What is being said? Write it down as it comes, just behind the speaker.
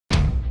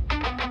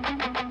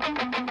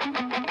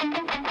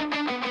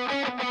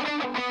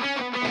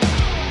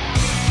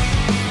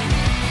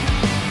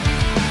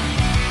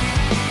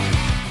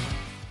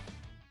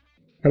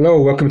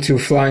Hello, welcome to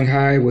Flying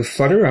High with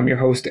Flutter. I'm your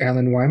host,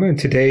 Allenwyma, and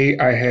today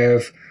I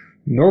have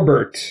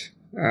Norbert.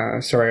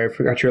 Sorry, I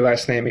forgot your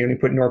last name. You only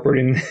put Norbert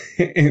in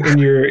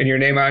your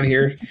name on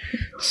here.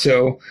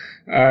 So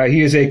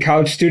he is a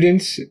college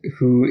student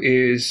who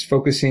is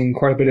focusing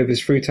quite a bit of his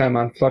free time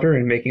on Flutter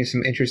and making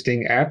some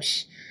interesting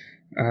apps.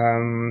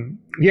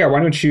 Why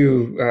don't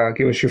you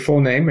give us your full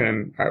name?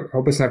 And I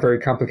hope it's not a very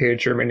complicated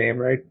German name,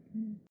 right?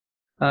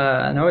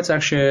 No, it's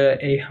actually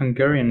a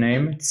Hungarian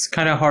name. It's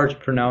kind of hard to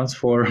pronounce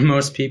for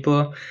most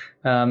people.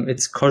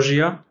 It's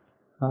Kozsia.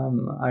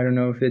 I don't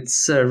know if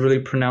it's really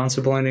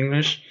pronounceable in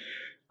English.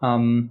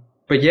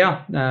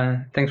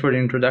 Thanks for the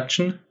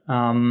introduction.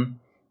 I'm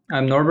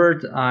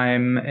Norbert.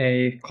 I'm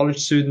a college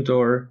student,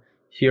 or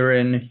here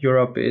in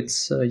Europe,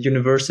 it's a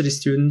university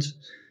student.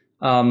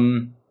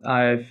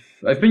 I've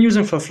been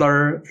using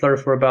Flutter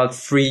for about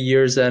 3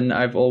 years, and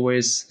I've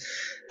always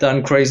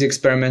done crazy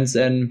experiments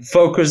and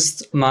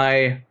focused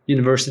my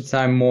university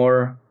time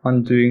more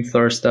on doing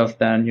Flutter stuff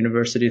than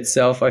university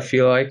itself, I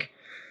feel like.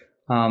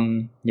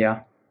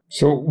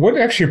 So what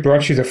actually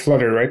brought you to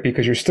Flutter, right?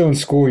 Because you're still in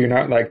school, you're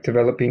not like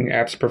developing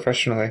apps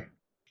professionally.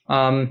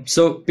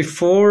 So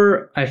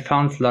before I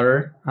found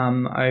Flutter,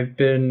 I've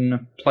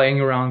been playing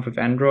around with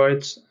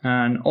Android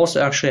and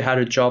also actually had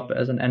a job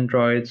as an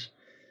Android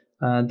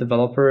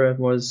developer. It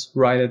was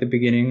right at the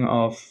beginning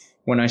of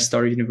when I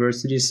started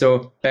university.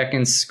 So back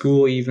in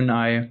school, even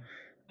I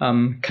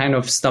kind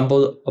of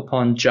stumbled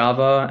upon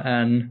Java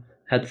and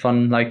had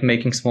fun like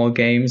making small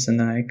games. And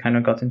then I kind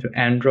of got into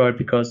Android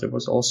because it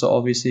was also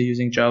obviously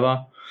using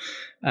Java.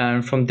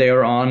 And from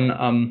there on,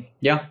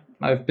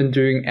 I've been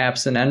doing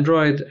apps in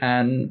Android.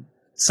 And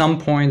at some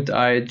point,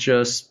 I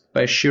just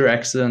by sheer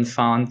accident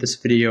found this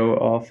video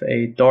of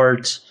a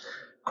Dart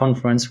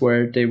conference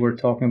where they were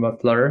talking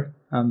about Flutter.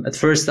 At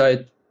first,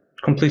 I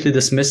completely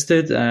dismissed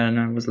it and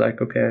I was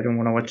like, okay, I don't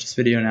want to watch this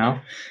video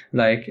now.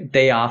 Like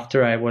day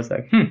after, I was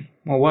like,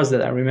 what was it?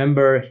 I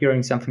remember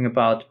hearing something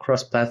about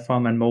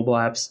cross-platform and mobile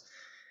apps.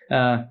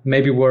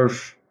 Maybe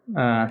worth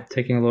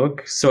taking a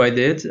look. So I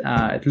did.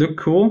 It looked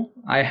cool.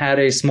 I had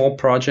a small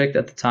project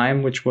at the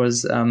time, which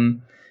was a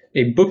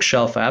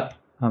bookshelf app.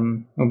 I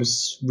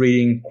was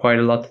reading quite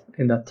a lot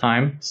in that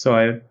time. So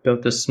I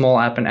built a small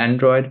app in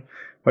Android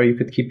where you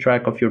could keep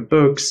track of your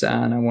books,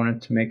 and I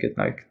wanted to make it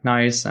like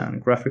nice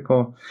and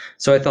graphical.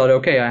 So I thought,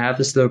 okay, I have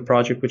this little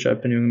project which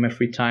I've been doing in my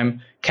free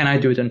time. Can I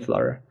do it in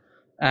Flutter?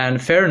 And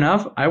fair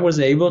enough, I was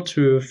able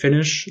to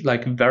finish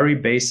like a very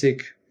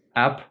basic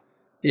app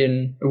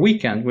in a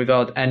weekend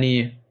without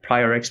any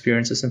prior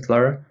experiences in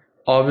Flutter.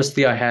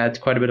 Obviously, I had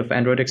quite a bit of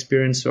Android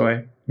experience, so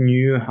I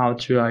knew how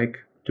to like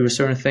do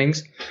certain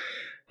things.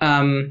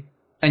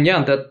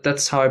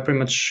 That's how I pretty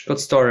much got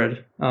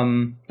started.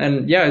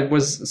 It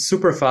was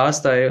super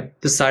fast. I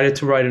decided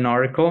to write an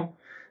article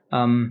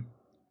where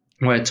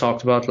I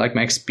talked about like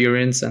my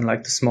experience and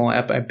like the small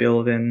app I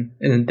built in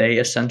a day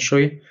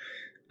essentially.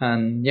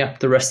 And yeah,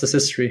 the rest is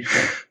history.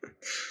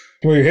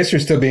 Well, your history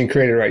is still being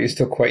created, right? You're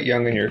still quite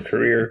young in your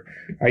career.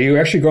 Are you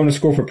actually going to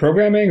school for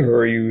programming or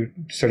are you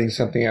studying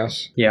something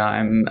else? Yeah,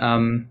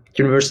 I'm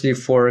University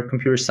for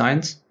Computer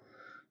Science.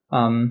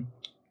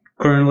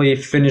 Currently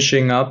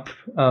finishing up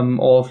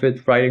all of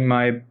it, writing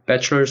my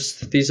bachelor's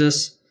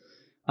thesis,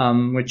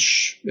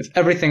 which, if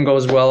everything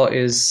goes well,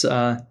 is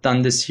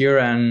done this year,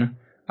 and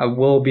I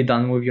will be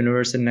done with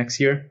university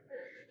next year.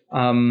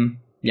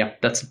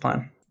 That's the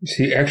plan.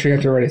 So you actually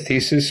have to write a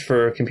thesis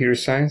for computer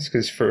science?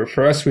 Because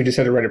for us, we just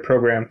had to write a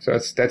program, so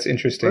that's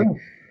interesting. Oh.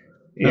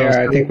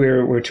 Yeah, I think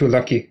we're too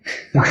lucky.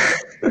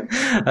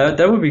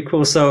 That would be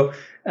cool. So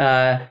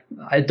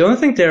I don't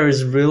think there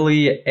is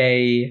really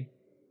a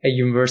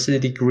university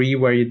degree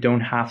where you don't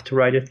have to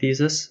write a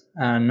thesis.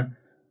 And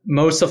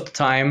most of the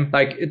time,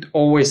 like it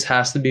always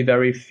has to be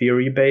very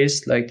theory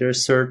based. Like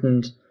there's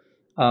certain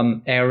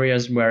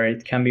areas where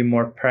it can be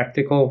more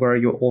practical, where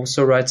you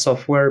also write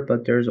software,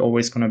 but there's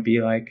always going to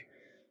be like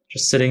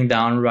just sitting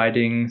down,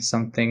 writing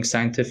something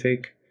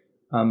scientific.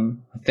 I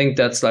think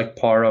that's like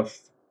part of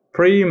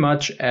pretty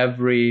much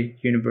every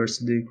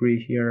university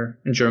degree here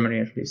in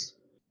Germany, at least.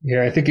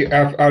 Yeah, I think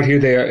out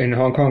here in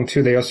Hong Kong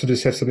too, they also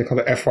just have something called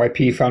a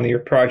FYP, founding your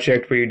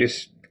project, where you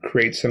just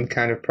create some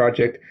kind of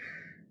project.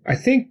 I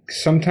think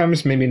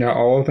sometimes, maybe not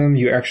all of them,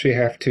 you actually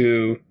have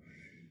to,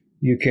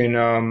 you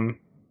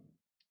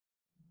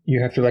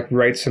have to like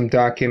write some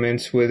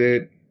documents with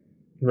it,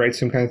 write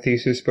some kind of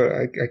thesis, but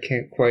I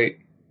can't quite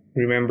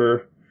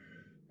remember.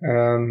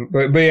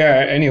 But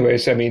yeah,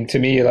 anyways, I mean, to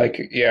me, like,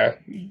 yeah,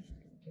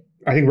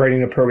 I think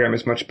writing a program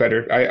is much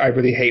better. I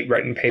really hate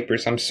writing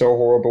papers. I'm so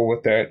horrible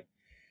with that.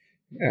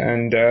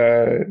 And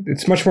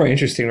it's much more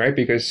interesting, right?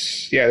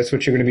 Because, yeah, that's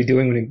what you're going to be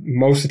doing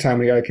most of the time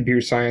when you got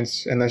computer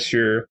science, unless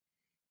you're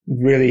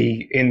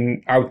really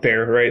out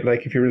there, right?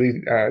 Like if you're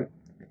really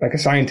like a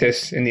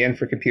scientist in the end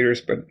for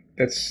computers, but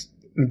that's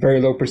a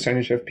very low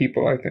percentage of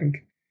people, I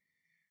think.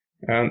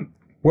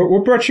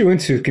 What brought you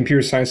into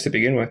computer science to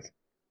begin with?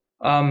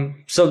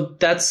 So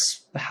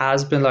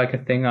has been like a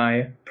thing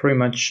I pretty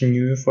much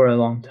knew for a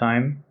long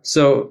time.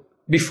 So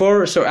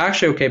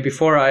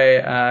before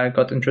I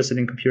got interested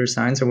in computer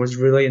science, I was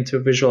really into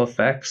visual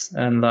effects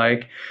and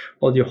like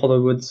all the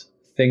Hollywood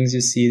things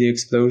you see, the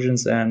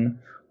explosions and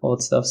all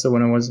that stuff. So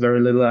when I was very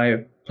little,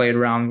 I played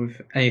around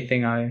with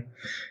anything I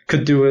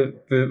could do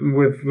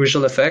with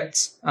visual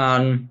effects.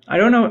 I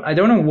don't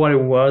know what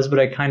it was, but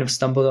I kind of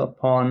stumbled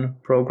upon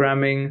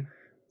programming.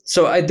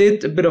 So I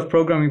did a bit of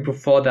programming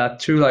before that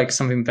too, like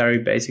something very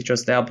basic,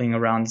 just dabbling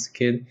around as a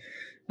kid.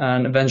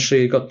 And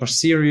eventually it got more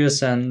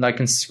serious. And like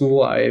in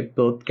school, I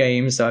built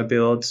games.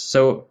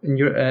 So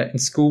in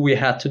school, we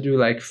had to do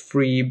like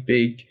 3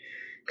 big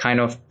kind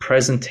of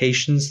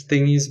presentations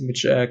thingies,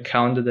 which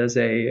counted as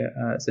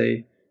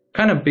a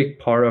kind of big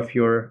part of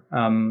your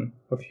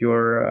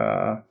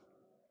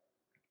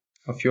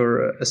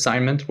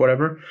assignment,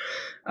 whatever.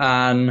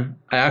 And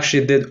I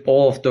actually did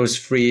all of those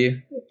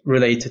 3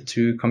 related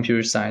to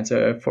computer science.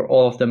 For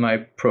all of them, I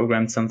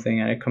programmed something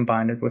and I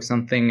combined it with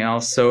something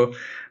else. So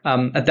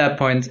at that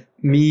point,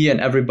 me and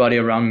everybody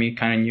around me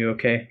kind of knew,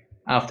 okay,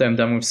 after I'm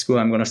done with school,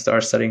 I'm going to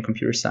start studying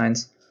computer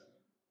science.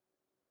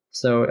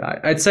 So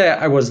I'd say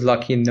I was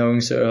lucky knowing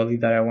so early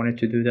that I wanted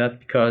to do that,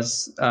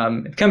 because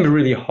it can be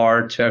really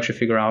hard to actually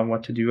figure out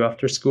what to do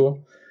after school.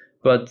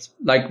 But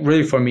like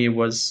really for me, it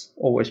was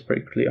always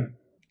pretty clear.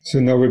 So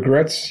no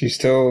regrets? You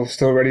still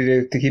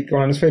ready to keep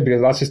going on this way?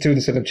 Because lots of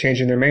students end up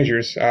changing their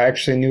majors. I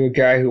actually knew a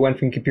guy who went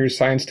from computer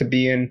science to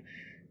be in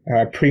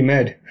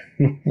pre-med,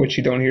 which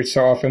you don't hear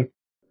so often.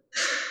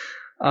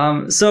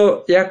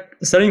 So yeah,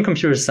 studying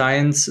computer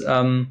science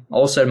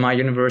also at my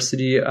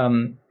university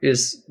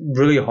is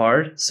really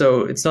hard.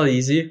 So it's not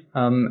easy.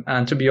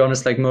 And to be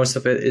honest, like most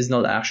of it is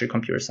not actually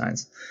computer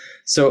science.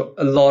 So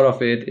a lot of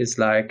it is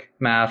like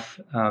math,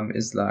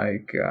 is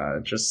like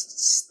just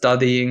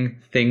studying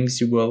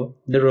things you will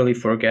literally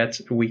forget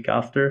a week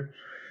after.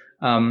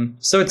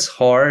 So it's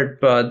hard,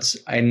 but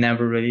I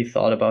never really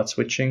thought about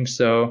switching.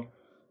 So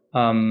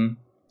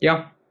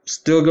yeah,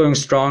 still going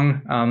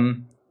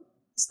strong.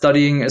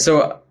 Studying.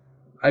 So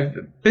I've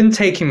been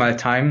taking my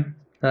time,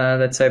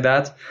 let's say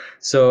that.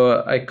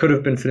 So I could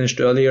have been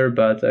finished earlier,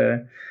 but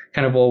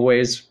kind of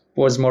always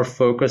was more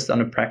focused on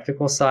the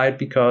practical side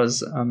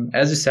because,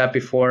 as you said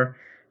before,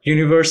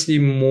 university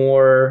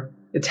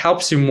it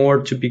helps you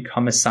more to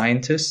become a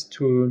scientist,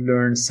 to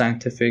learn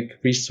scientific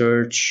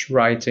research,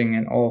 writing,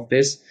 and all of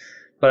this.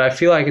 But I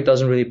feel like it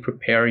doesn't really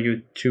prepare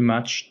you too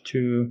much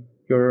to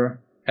your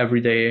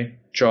everyday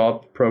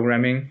job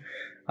programming.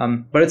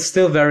 But it's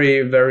still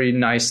very, very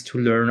nice to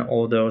learn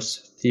all those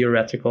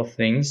theoretical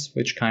things,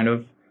 which kind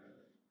of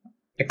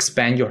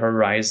expand your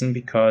horizon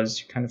because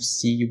you kind of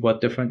see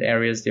what different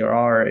areas there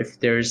are.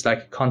 If there's like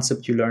a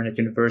concept you learn at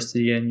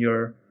university and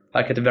you're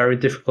like at a very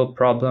difficult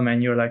problem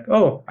and you're like,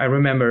 oh, I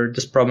remember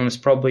this problem is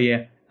probably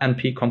a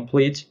NP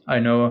complete. I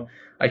know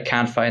I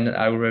can't find an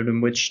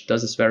algorithm which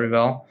does this very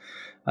well.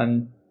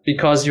 And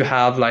because you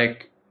have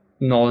like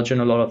knowledge in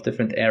a lot of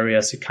different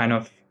areas, you kind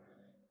of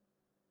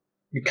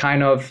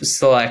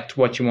select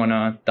what you want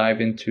to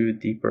dive into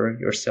deeper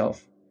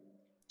yourself.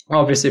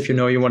 Obviously, if you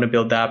know you want to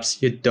build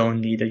apps, you don't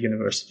need a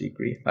university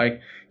degree.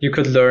 Like you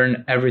could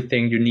learn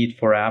everything you need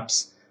for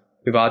apps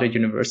without a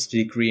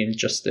university degree in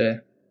just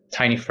a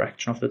tiny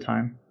fraction of the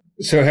time.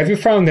 So have you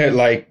found that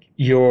like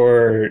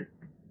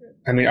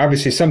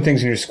obviously some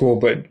things in your school,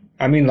 but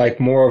I mean like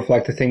more of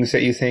like the things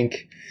that you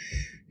think,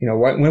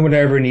 when would I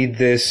ever need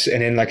this?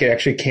 And then like it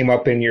actually came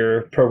up in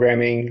your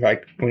programming,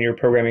 like when you're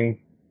programming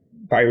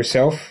by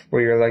yourself,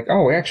 where you're like,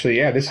 oh, actually,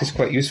 yeah, this is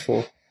quite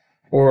useful.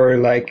 Or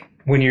like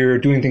when you're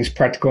doing things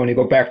practical and you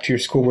go back to your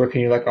schoolwork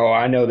and you're like, oh,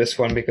 I know this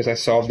one because I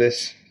solved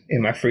this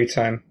in my free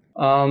time.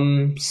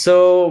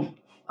 So,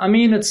 I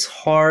mean, it's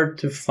hard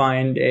to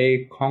find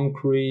a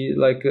concrete,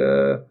 like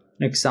an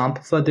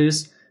example for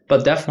this,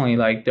 but definitely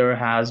like there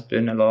has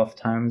been a lot of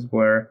times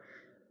where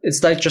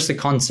it's like just a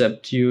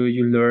concept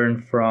you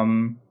learn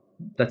from,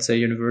 let's say,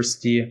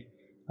 university.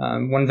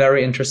 One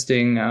very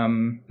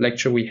interesting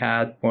lecture we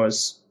had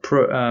was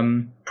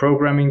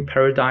programming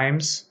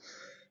paradigms,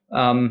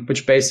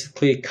 which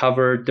basically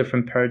cover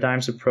different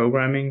paradigms of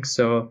programming.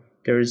 So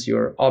there's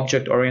your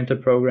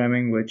object-oriented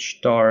programming, which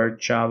Dart,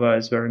 Java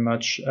is very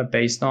much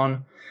based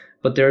on.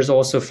 But there's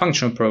also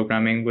functional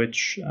programming,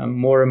 which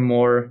more and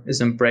more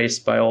is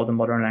embraced by all the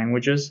modern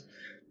languages.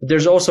 But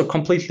there's also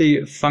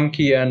completely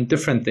funky and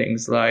different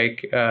things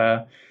like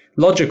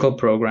logical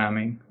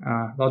programming.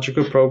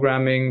 Logical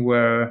programming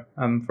where,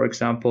 for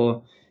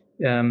example,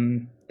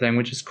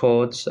 language is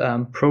called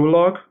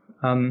Prolog.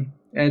 And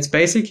it's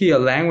basically a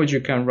language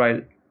you can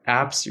write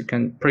apps. You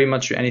can pretty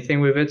much do anything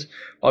with it.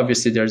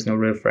 Obviously, there's no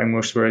real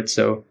frameworks for it.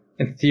 So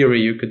in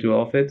theory, you could do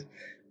all of it.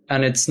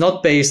 And it's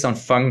not based on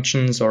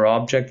functions or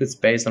objects. It's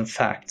based on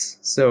facts.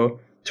 So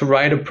to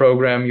write a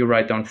program, you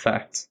write down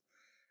facts.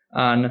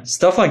 And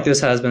stuff like this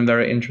has been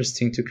very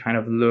interesting to kind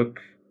of look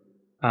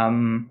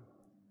on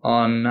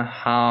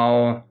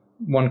how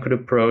one could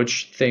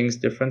approach things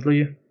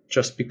differently,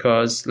 just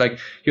because like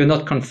you're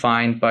not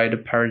confined by the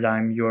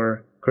paradigm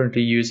you're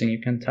currently using. You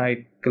can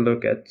take a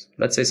look at,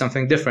 let's say,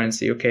 something different.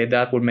 See, okay,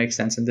 that would make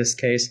sense in this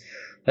case.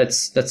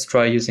 Let's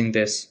try using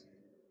this.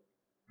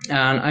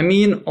 And I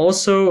mean,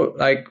 also,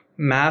 like,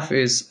 math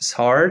is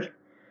hard,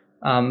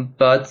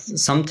 but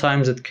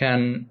sometimes it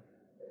can,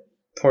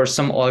 for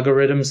some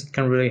algorithms, it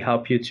can really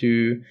help you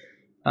to,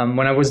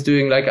 when I was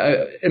doing, like,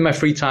 in my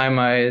free time,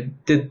 I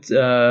did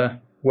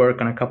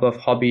work on a couple of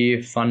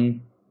hobby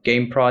fun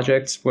game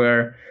projects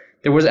where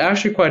there was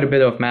actually quite a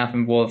bit of math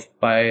involved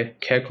by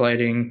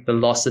calculating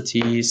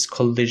velocities,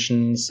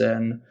 collisions,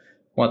 and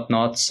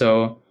whatnot.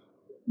 So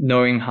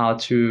knowing how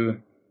to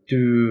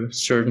do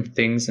certain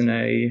things in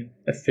a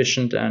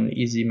efficient and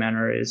easy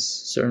manner is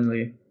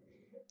certainly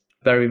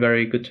very,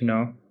 very good to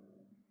know.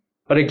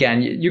 But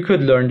again, you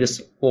could learn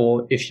this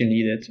all if you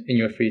need it in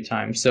your free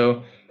time.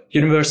 So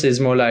university is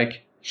more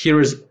like,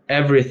 here is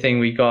everything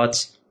we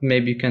got.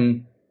 Maybe you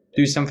can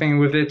do something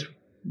with it.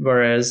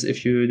 Whereas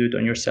if you do it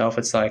on yourself,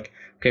 it's like,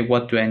 okay,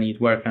 what do I need?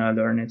 Where can I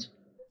learn it?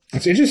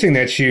 It's interesting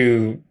that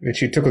you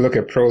took a look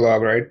at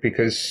Prolog, right?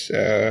 Because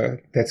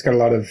that's got a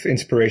lot of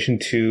inspiration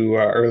to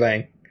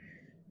Erlang.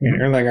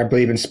 And Erlang, I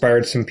believe,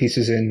 inspired some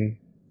pieces in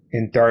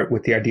Dart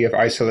with the idea of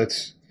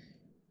isolates.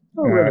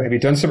 Oh, really? Have you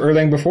done some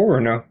Erlang before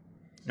or no?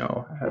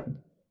 No, I haven't.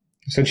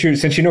 Since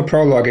you know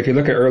Prolog, if you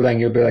look at Erlang,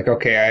 you'll be like,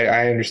 okay,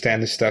 I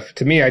understand this stuff.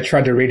 To me, I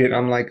tried to read it.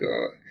 I'm like,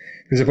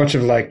 there's a bunch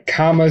of like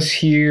commas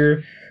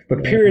here,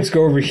 but periods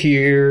go over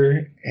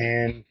here,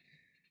 and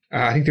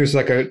I think there's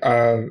like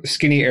a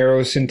skinny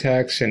arrow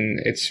syntax, and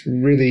it's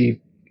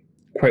really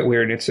quite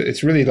weird.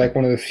 It's really like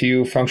one of the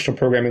few functional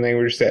programming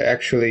languages that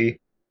actually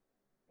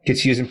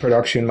gets used in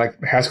production. Like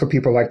Haskell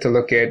people like to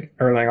look at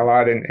Erlang a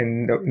lot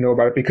and know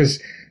about it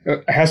because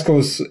Haskell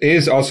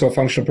is also a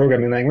functional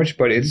programming language,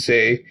 but it's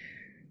a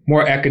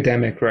more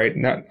academic, right?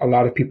 Not a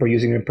lot of people are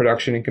using it in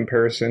production in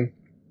comparison.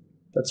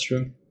 That's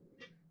true.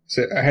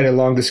 So I had a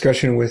long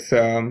discussion with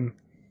I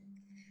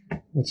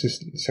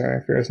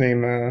forgot his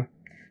name,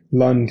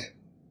 Lund.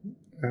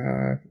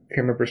 Can't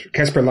remember.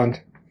 Casper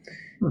Lund,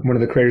 one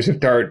of the creators of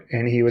Dart,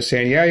 and he was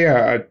saying,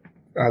 I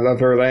love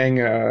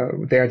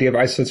Erlang. The idea of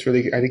isolates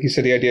really, I think he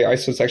said the idea of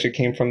isolates actually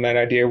came from that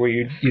idea where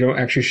you don't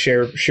actually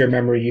share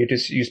memory. You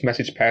just use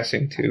message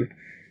passing to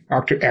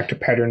act a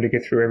pattern to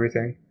get through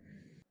everything.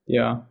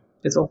 Yeah.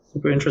 It's also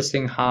super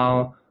interesting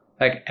how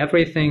like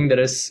everything that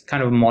is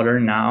kind of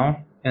modern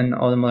now in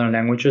all the modern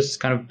languages is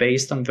kind of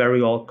based on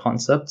very old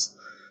concepts.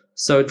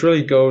 So it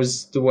really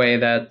goes the way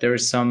that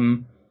there's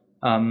some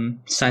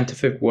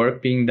scientific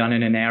work being done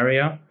in an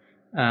area,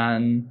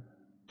 and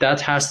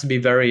that has to be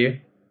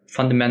very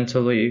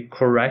fundamentally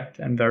correct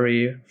and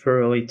very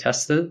thoroughly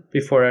tested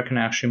before I can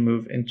actually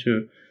move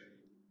into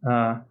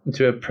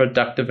a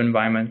productive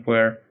environment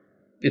where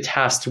it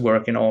has to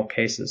work in all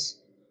cases.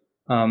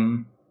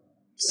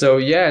 So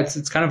yeah,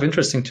 it's kind of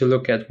interesting to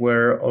look at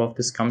where all of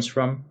this comes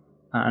from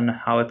and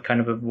how it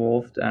kind of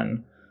evolved.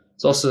 And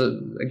it's also,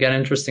 again,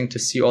 interesting to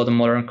see all the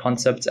modern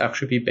concepts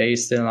actually be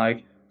based in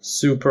like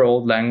super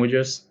old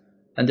languages.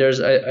 And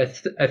there's, I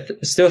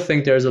still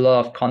think there's a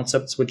lot of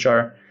concepts which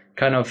are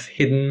kind of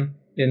hidden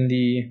in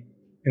the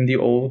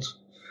old,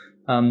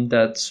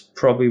 that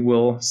probably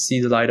will see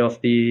the light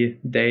of the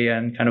day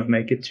and kind of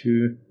make it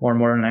to more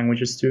modern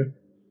languages too.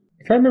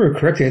 If I remember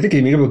correctly, I think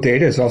immutable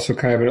data is also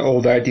kind of an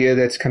old idea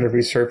that's kind of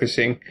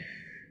resurfacing.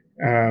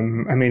 I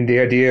mean, the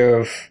idea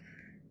of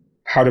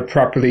how to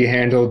properly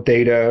handle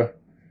data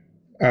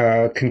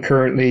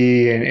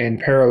concurrently and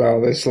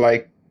parallel is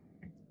like,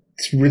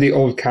 it's a really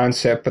old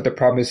concept, but the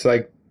problem is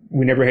like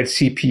we never had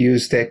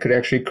CPUs that could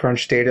actually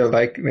crunch data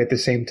like at the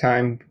same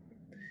time,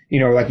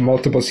 like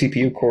multiple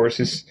CPU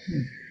cores.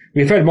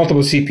 We've had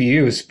multiple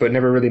CPUs, but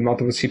never really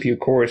multiple CPU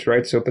cores,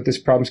 right? So, but this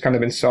problem's kind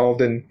of been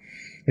solved, and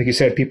like you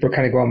said, people are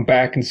kind of going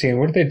back and saying,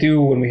 what did they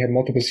do when we had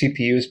multiple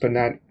CPUs but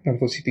not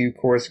multiple CPU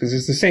cores? Because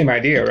it's the same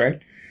idea, right?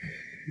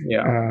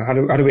 Yeah. How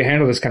do we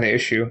handle this kind of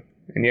issue?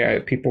 And yeah,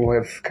 people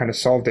have kind of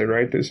solved it,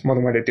 right? There's more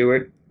than one way to do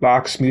it.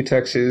 Locks,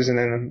 mutexes, and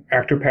then an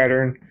actor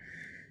pattern.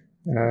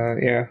 I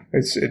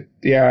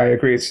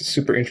agree. It's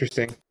super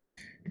interesting.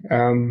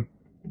 And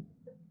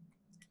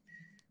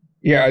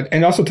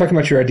also talking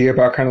about your idea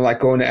about kind of like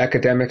going to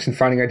academics and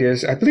finding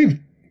ideas. I believe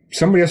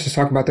somebody else was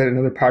talking about that in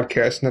another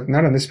podcast,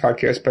 not on this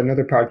podcast, but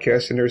another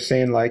podcast, and they were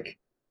saying like,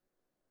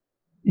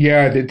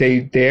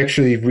 they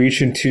actually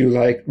reach into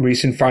like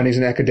recent findings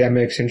in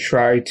academics and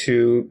try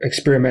to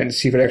experiment and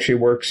see if it actually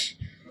works.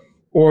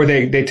 Or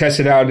they test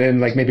it out and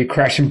like maybe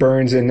crash and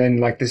burns, and then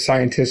like the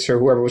scientists or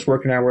whoever was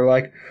working on it were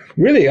like,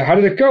 really, how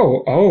did it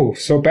go? Oh,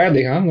 so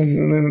badly, huh?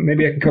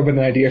 Maybe I can come up with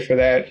an idea for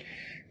that.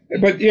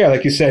 But yeah,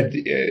 like you said,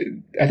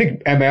 I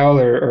think ML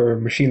or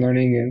machine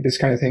learning and this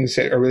kind of things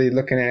are really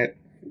looking at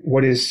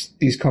what is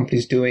these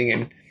companies doing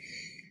and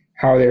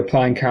how they're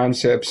applying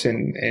concepts,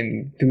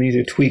 and do we need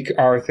to tweak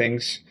our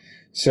things?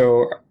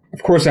 So,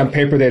 of course, on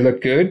paper they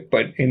look good,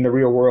 but in the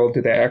real world,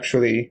 do they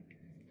actually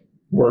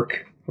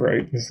work?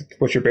 Right? Is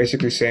what you're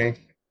basically saying.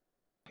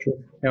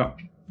 True. Yeah.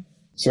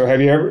 So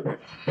have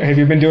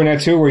you been doing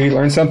that too, where you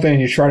learn something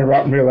and you try it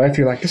out in real life?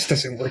 You're like, this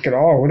doesn't work at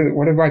all.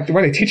 Why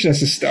are they teaching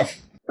us this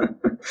stuff?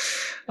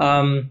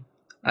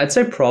 I'd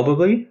say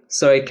probably.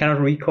 So I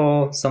cannot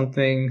recall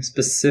something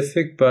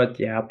specific, but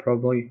yeah,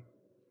 probably.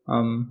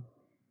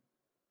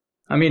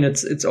 I mean,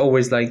 it's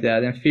always like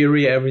that. In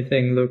theory,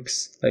 everything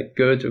looks like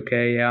good.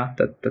 Okay, yeah,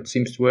 that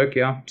seems to work.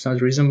 Yeah,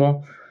 sounds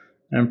reasonable.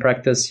 And in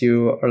practice,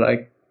 you are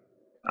like,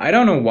 I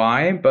don't know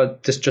why,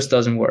 but this just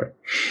doesn't work.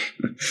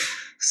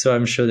 So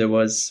I'm sure there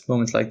was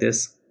moments like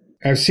this.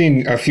 I've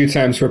seen a few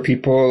times where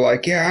people are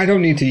like, yeah, I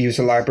don't need to use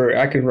a library.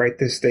 I can write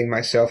this thing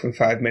myself in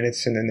 5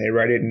 minutes, and then they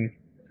write it in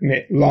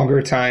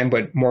longer time,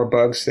 but more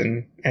bugs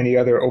than any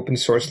other open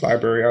source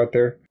library out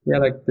there. Yeah,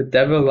 like the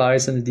devil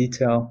lies in the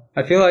detail.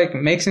 I feel like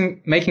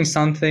making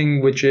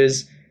something which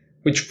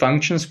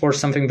functions for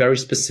something very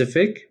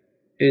specific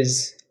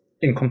is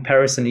in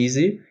comparison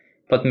easy,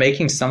 but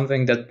making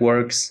something that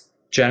works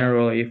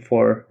generally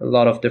for a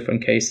lot of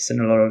different cases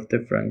and a lot of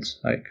different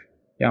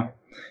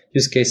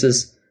use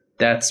cases,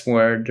 that's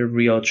where the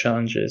real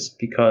challenge is,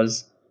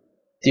 because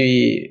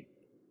the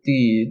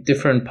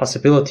different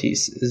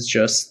possibilities is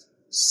just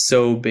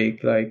so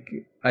big. Like,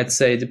 I'd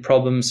say the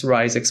problems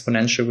rise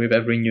exponentially with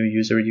every new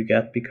user you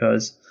get,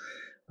 because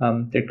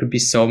there could be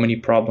so many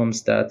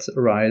problems that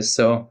arise.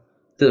 So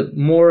the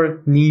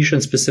more niche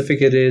and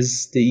specific it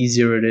is, the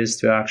easier it is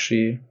to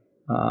actually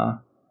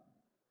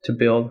to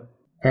build.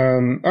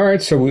 All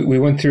right, so we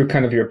went through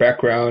kind of your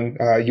background.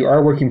 You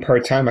are working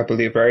part-time, I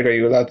believe, right? Are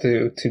you allowed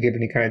to give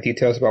any kind of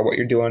details about what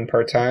you're doing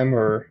part-time,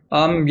 or?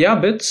 Yeah,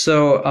 a bit.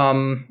 So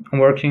I'm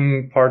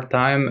working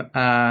part-time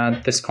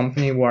at this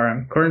company where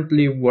I'm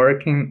currently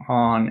working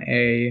on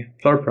a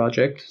Flutter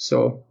project.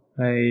 So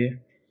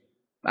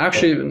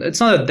actually, it's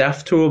not a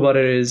dev tool, but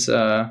it is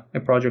a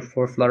project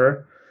for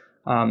Flutter.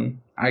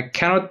 I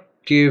cannot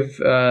give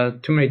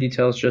too many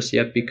details just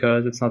yet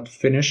because it's not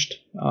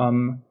finished.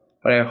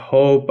 But I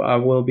hope I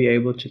will be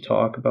able to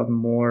talk about it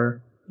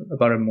more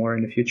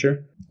in the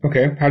future.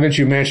 Okay. How did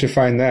you manage to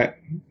find that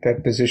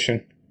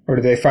position? Or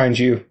did they find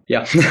you?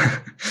 Yeah,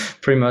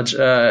 pretty much.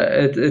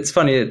 It's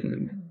funny.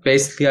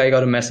 Basically, I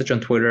got a message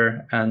on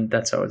Twitter, and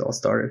that's how it all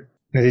started.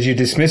 Now, did you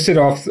dismiss it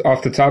off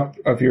the top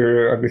of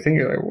your thing?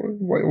 You're like,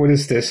 what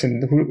is this?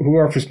 And who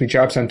offers me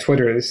jobs on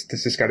Twitter? This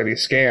has got to be a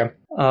scam.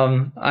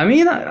 I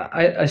mean,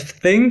 I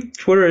think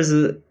Twitter is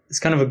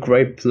kind of a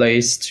great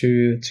place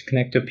to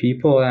connect to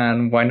people,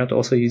 and why not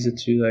also use it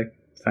to like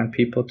find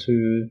people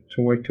to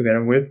work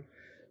together with.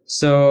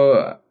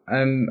 So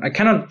I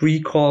cannot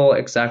recall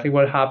exactly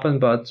what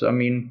happened, but I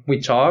mean, we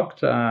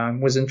talked,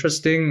 was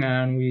interesting,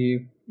 and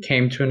we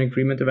came to an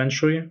agreement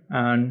eventually.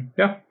 And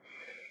yeah,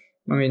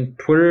 I mean,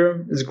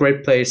 Twitter is a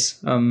great place,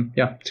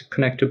 to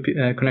connect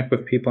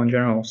with people in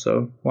general.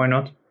 So why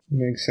not?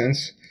 Makes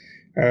sense.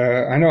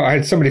 I know I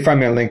had somebody find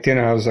me on LinkedIn,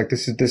 and I was like,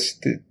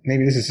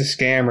 maybe this is a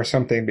scam or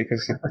something,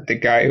 because the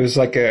guy, it was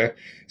like a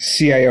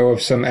CIO of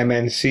some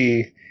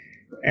MNC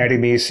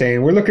adding me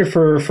saying, we're looking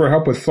for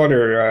help with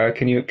Flutter.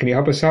 Can you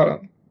help us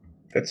out?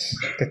 That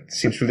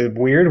seems really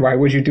weird. Why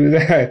would you do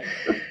that?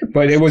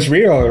 But it was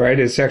real, right?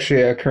 It's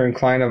actually a current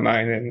client of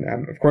mine.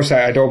 And of course,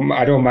 I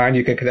don't mind.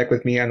 You can connect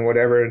with me on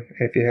whatever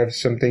if you have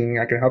something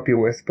I can help you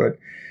with. But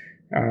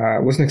I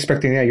wasn't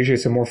expecting that. Usually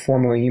it's a more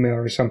formal email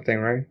or something,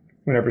 right?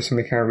 Whenever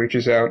somebody kind of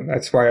reaches out.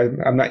 That's why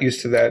I'm not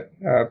used to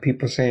that.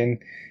 People saying,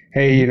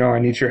 hey, I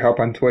need your help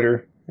on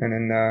Twitter, and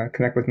then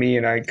connect with me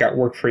and I got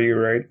work for you,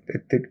 right?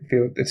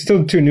 It's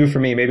still too new for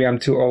me. Maybe I'm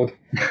too old.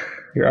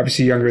 You're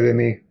obviously younger than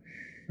me.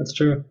 That's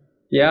true.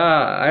 Yeah,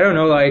 I don't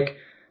know, like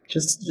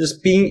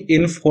just being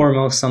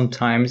informal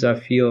sometimes I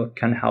feel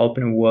can help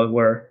in a world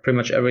where pretty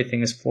much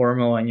everything is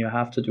formal and you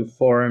have to do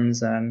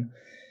forums and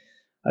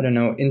I don't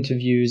know,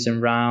 interviews and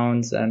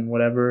rounds and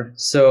whatever.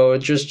 So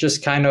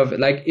just kind of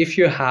like, if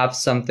you have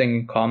something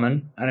in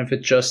common and if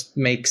it just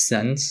makes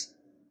sense,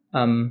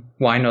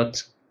 why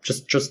not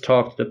just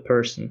talk to the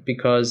person?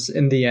 Because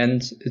in the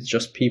end, it's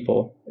just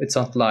people. It's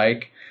not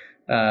like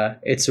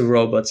it's a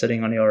robot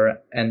sitting on your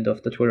end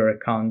of the Twitter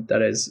account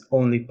that is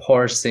only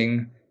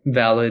parsing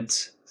valid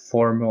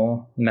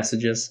formal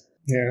messages.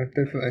 Yeah,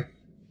 definitely.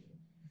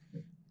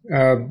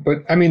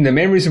 But I mean, the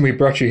main reason we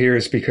brought you here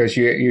is because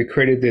you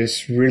created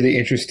this really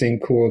interesting,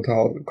 cool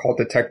called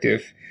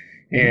Detective.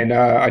 And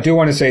I do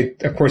want to say,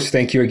 of course,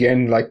 thank you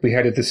again. Like, we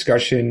had a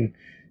discussion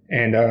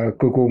and a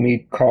Google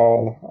Meet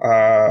call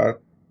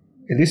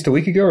at least a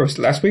week ago, or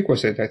last week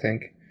was it, I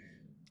think?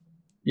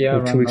 Yeah,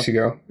 or 2 weeks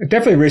ago.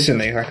 Definitely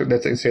recently,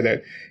 let's say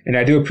that. And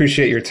I do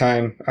appreciate your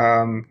time.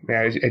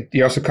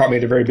 You also caught me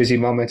at a very busy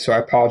moment, so I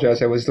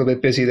apologize. I was a little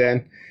bit busy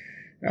then.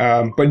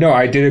 But no,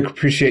 I did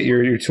appreciate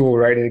your tool,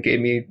 right? And it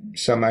gave me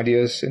some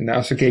ideas, and I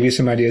also gave you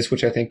some ideas,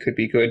 which I think could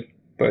be good,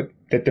 but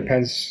that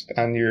depends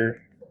on your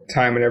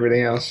time and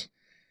everything else.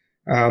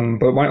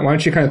 But why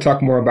don't you kind of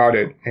talk more about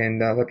it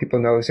and let people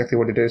know exactly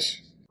what it is?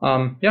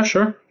 Yeah,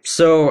 sure.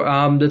 So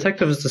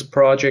Detective is this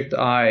project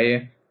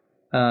I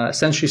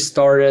essentially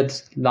started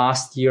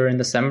last year in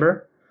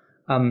December.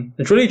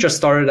 It really just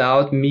started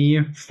out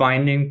me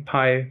finding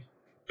by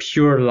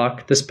pure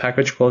luck this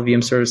package called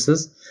VM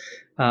Services,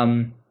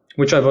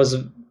 which I was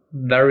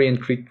very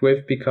intrigued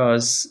with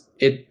because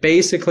it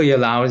basically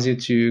allows you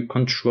to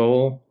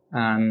control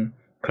and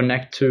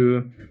connect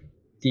to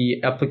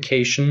the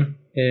application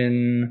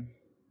in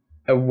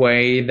a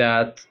way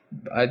that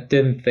I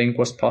didn't think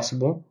was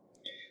possible.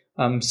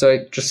 So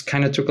I just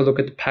kind of took a look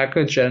at the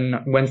package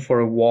and went for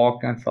a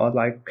walk and thought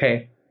like,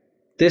 okay,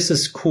 this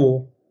is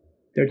cool.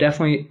 There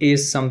definitely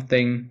is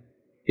something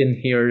in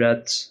here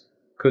that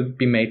could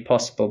be made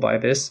possible by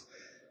this.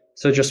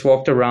 So I just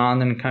walked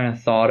around and kind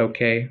of thought,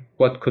 okay,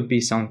 what could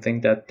be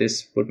something that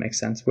this would make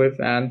sense with?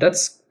 And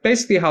that's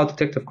basically how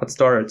Detective got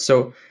started.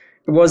 So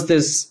it was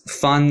this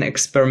fun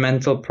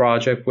experimental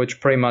project,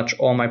 which pretty much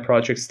all my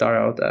projects start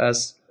out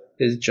as,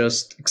 is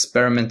just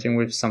experimenting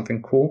with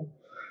something cool.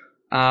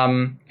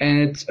 And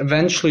it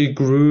eventually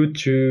grew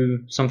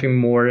to something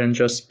more than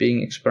just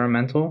being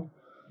experimental.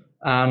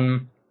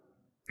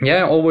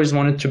 I always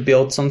wanted to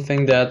build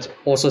something that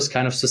also is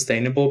kind of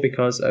sustainable,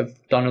 because I've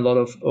done a lot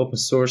of open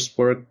source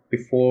work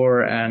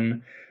before,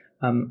 and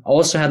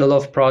also had a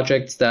lot of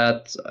projects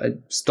that I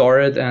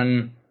started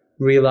and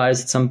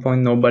realized at some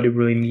point nobody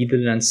really needed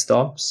it and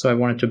stopped. So I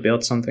wanted to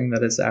build something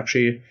that is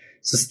actually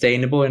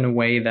sustainable in a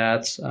way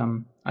that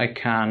I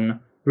can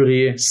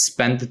really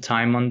spend the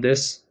time on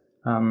this,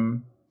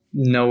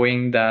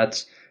 knowing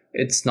that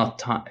it's not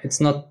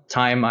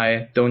time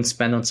I don't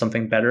spend on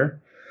something better.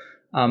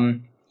 I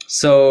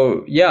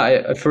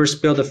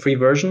first built a free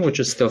version, which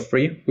is still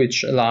free,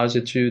 which allows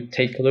you to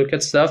take a look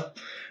at stuff.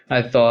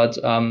 I thought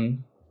a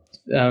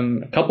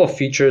couple of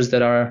features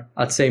that are,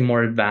 I'd say,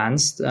 more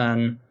advanced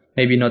and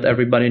maybe not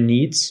everybody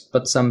needs,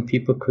 but some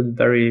people could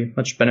very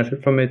much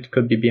benefit from it,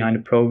 could be behind the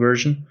pro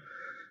version.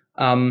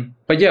 What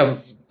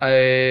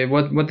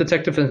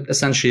Detective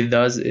essentially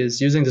does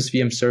is, using this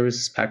VM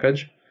services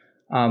package,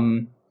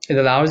 it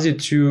allows you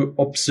to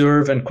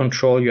observe and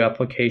control your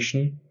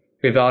application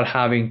without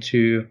having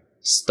to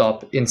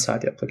stop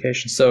inside the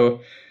application. So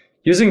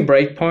using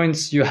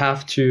breakpoints, you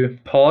have to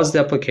pause the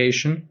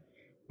application.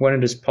 When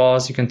it is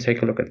paused, you can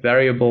take a look at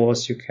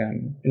variables, you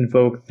can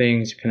invoke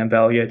things, you can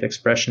evaluate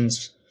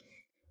expressions.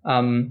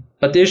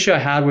 But the issue I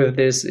had with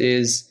this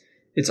is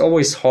it's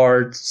always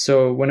hard.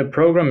 So when a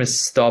program is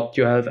stopped,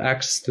 you have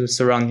access to the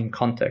surrounding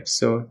context.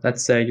 So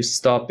let's say you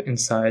stop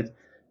inside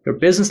your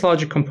business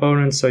logic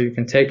component, so you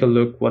can take a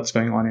look what's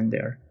going on in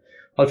there.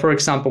 But for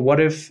example, what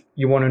if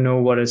you want to know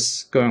what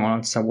is going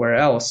on somewhere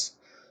else?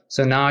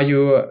 So now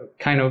you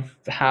kind of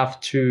have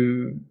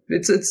to,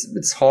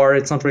 it's hard,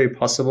 it's not really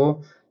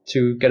possible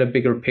to get a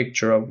bigger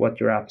picture of what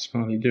your app is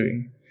currently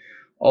doing.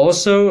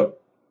 Also,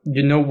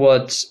 you know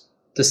what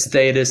the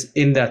state is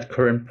in that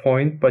current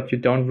point, but you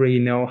don't really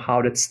know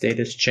how that state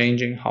is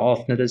changing, how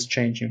often it is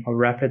changing, how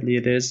rapidly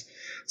it is.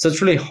 So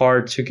it's really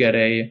hard to get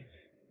a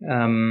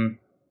kind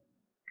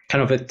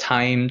of a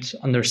timed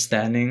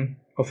understanding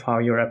of how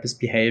your app is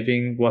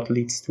behaving, what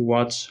leads to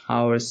what,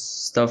 how is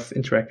stuff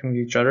interacting with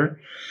each other.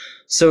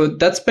 So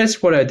that's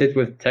basically what I did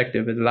with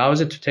Detective. It allows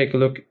you to take a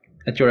look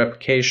at your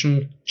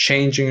application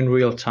changing in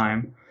real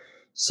time.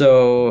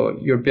 So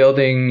you're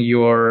building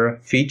your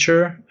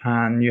feature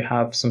and you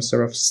have some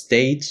sort of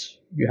state,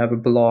 you have a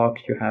block,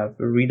 you have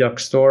a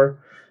Redux store,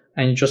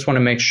 and you just want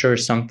to make sure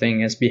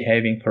something is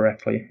behaving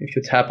correctly. If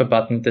you tap a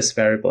button, this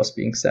variable is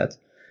being set.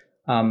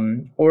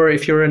 Or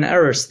if you're in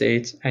error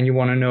state and you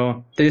want to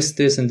know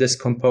this, and this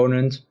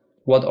component,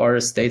 what are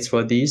the states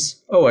for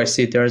these? Oh, I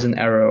see there's an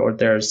error or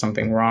there's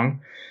something wrong.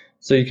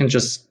 So you can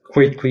just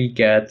quickly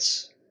get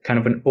kind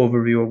of an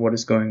overview of what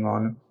is going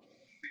on.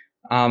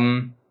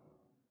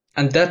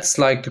 And that's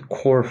like the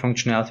core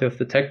functionality of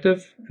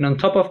Detective. And on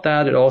top of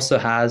that, it also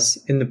has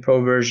in the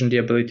pro version the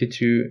ability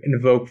to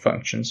invoke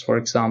functions. For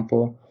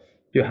example,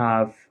 you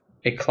have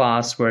a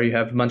class where you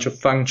have a bunch of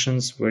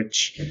functions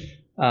which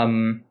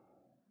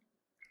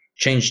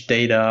change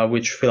data,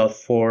 which fill out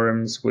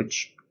forms,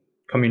 which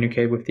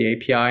communicate with the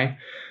API.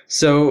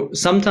 So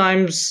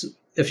sometimes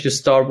if you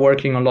start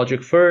working on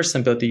logic first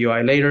and build the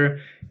UI later,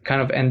 you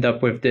kind of end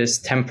up with this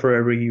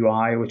temporary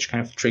UI, which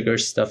kind of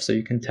triggers stuff so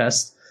you can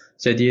test.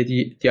 So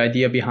the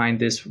idea behind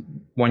this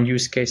one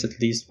use case at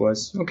least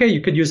was, okay,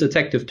 you could use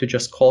Detective to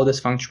just call this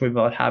function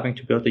without having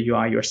to build the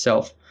UI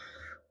yourself.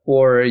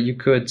 Or you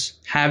could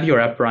have your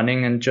app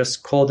running and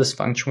just call this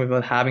function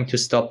without having to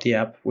stop the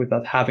app,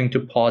 without having to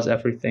pause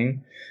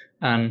everything,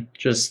 and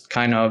just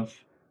kind of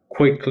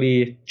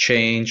quickly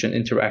change and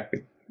interact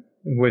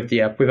with the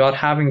app without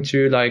having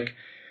to like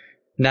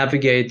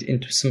navigate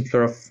into some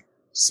sort of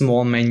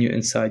small menu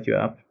inside your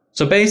app.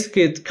 So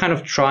basically it kind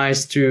of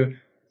tries to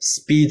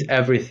speed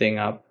everything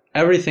up.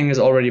 Everything is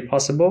already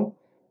possible,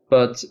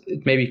 but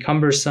it may be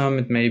cumbersome.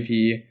 It may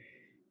be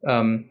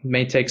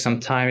may take some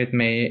time. It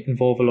may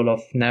involve a lot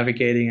of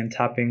navigating and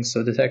tapping.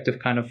 So Detective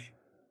kind of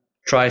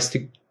tries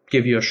to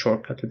give you a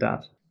shortcut to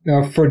that.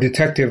 Now for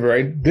Detective,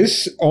 right,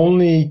 this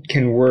only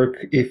can work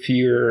if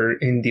you're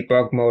in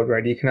debug mode,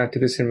 right? You cannot do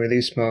this in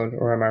release mode,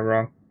 or am I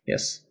wrong?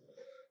 Yes.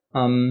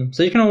 So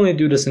you can only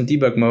do this in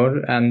debug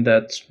mode, and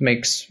that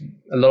makes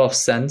a lot of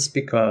sense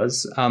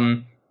because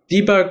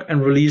debug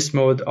and release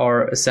mode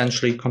are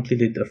essentially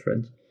completely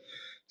different.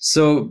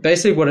 So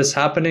basically what is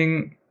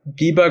happening,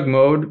 debug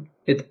mode,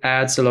 it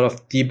adds a lot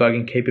of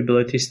debugging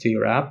capabilities to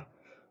your app,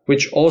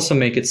 which also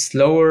make it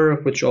slower,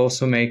 which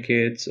also make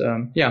it,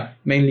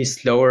 mainly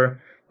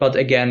slower. But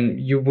again,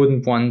 you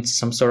wouldn't want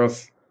some sort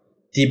of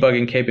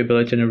debugging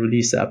capability in a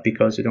release app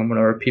because you don't want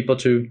other people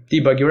to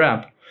debug your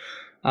app.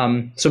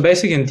 So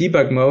basically in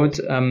debug mode,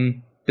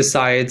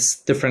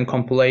 besides different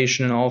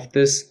compilation and all of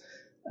this,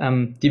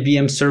 the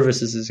VM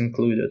services is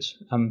included.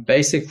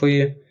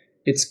 Basically,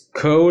 it's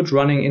code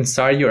running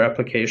inside your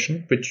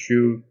application, which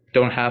you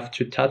don't have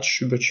to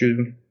touch, which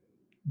you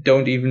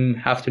don't even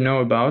have to know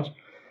about.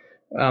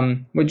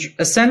 Which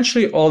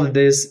essentially all it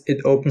is, it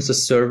opens a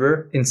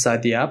server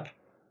inside the app,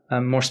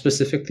 more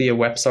specifically a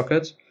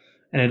WebSocket,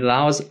 and it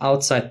allows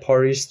outside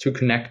parties to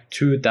connect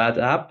to that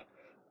app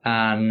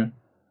and,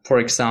 for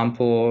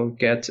example,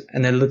 get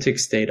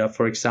analytics data,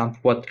 for example,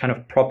 what kind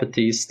of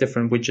properties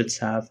different widgets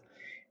have.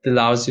 It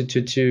allows you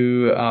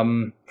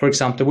to for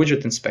example, the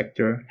widget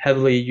inspector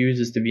heavily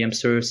uses the VM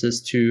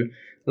services to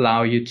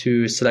allow you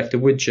to select a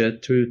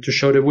widget, to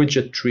show the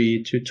widget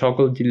tree, to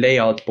toggle the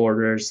layout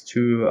borders,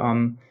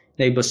 to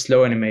enable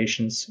slow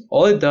animations.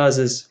 All it does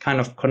is kind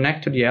of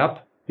connect to the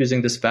app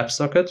using this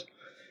WebSocket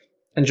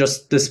and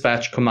just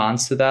dispatch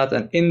commands to that.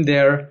 And in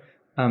there,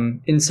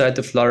 inside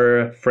the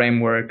Flutter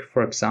framework,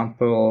 for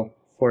example,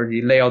 for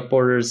the layout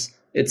borders,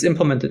 it's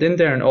implemented in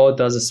there, and all it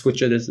does is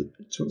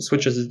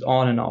switches it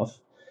on and off.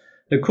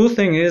 The cool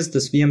thing is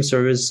this VM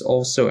service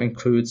also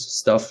includes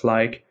stuff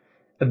like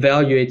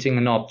evaluating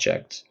an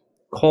object,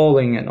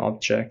 calling an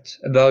object,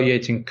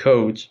 evaluating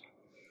code.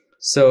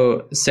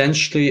 So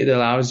essentially it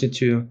allows you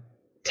to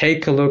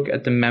take a look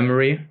at the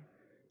memory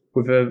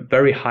with a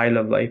very high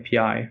level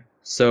API.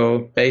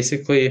 So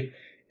basically,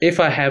 if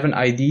I have an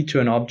ID to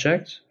an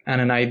object,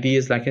 and an ID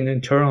is like an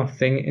internal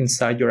thing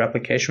inside your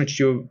application, which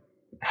you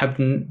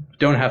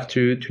don't have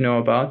to know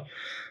about.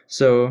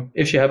 So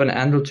if you have an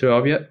handle to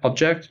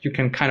object, you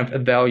can kind of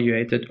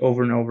evaluate it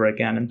over and over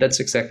again. And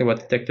that's exactly what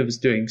Detective is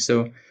doing.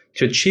 So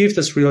to achieve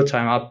this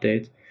real-time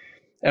update,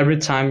 every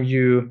time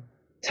you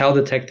tell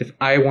Detective,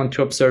 I want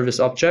to observe this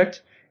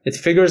object, it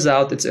figures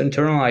out its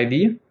internal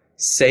ID,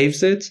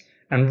 saves it,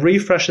 and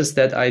refreshes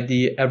that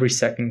ID every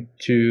second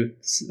to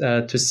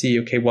see,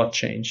 okay, what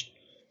changed.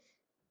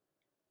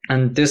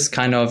 And this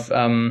kind of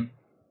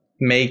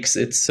makes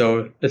it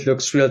so it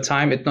looks real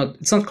time.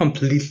 It's not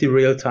completely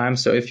real time.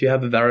 So if you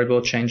have a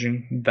variable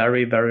changing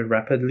very, very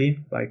rapidly,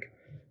 like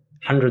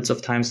hundreds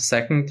of times a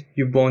second,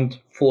 you won't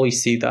fully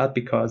see that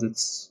because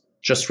it's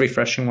just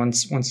refreshing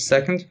once a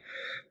second.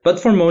 But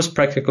for most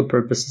practical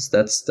purposes,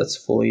 that's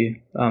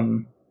fully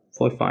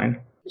fine.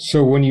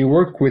 So when you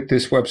work with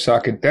this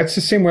WebSocket, that's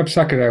the same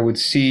WebSocket I would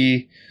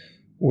see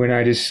when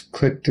I just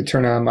click to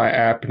turn on my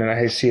app, and then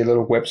I see a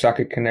little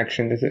WebSocket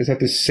connection. Is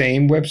that the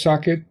same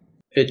WebSocket?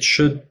 It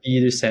should be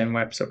the same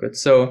WebSocket.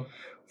 So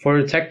for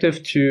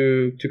Detective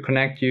to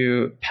connect,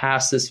 you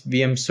pass this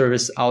VM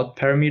service out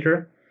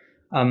parameter,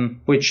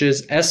 which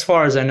is, as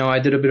far as I know, I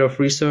did a bit of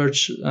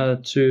research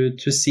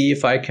to see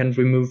if I can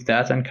remove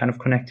that and kind of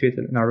connect to it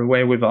in another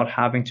way without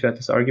having to add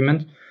this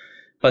argument.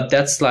 But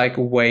that's like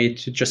a way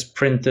to just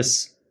print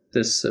this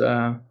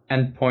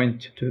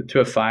endpoint to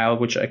a file,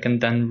 which I can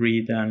then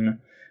read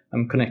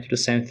and connect to the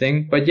same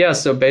thing. But yeah,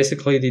 so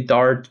basically the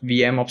Dart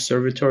VM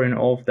observatory and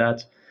all of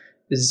that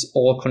is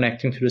all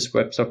connecting to this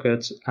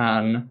WebSocket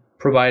and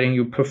providing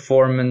you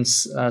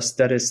performance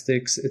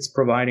statistics. It's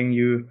providing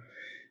you,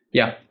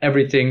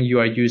 everything you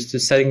are used to,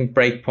 setting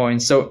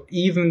breakpoints. So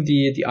even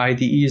the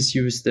IDEs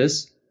use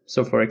this.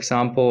 So for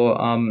example,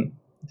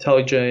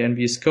 IntelliJ and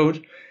VS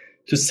Code,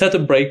 to set a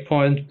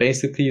breakpoint,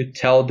 basically you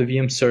tell the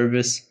VM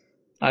service,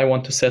 I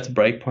want to set a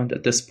breakpoint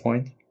at this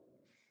point.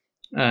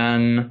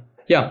 And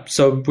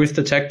so with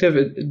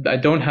Detective, I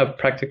don't have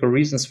practical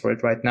reasons for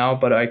it right now,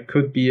 but I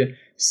could be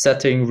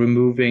setting,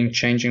 removing,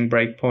 changing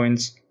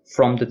breakpoints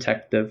from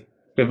Detective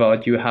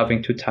without you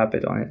having to tap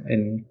it on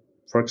in,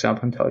 for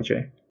example,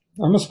 IntelliJ.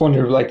 I almost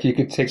wonder if like you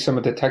could take some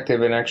of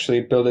Detective and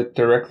actually build it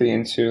directly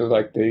into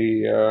like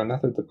the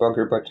not the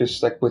debugger, but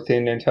just like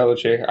within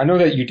IntelliJ. I know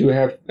that you do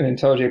have an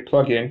IntelliJ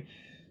plugin,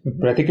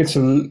 but I think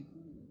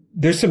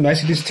there's some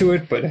niceties to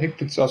it, but I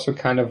think it's also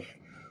kind of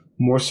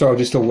more so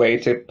just a way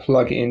to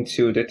plug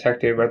into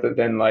Detective rather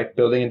than like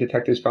building in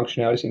Detective's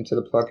functionalities into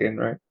the plugin,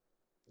 right?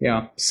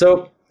 Yeah.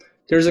 So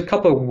there's a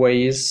couple of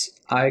ways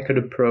I could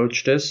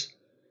approach this.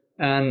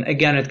 And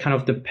again, it kind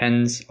of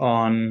depends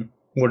on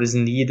what is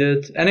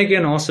needed. And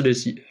again, also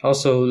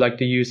like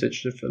the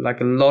usage. If,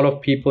 like a lot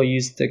of people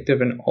use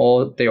Detective and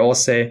they all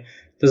say,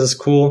 this is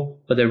cool,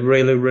 but they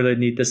really, really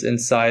need this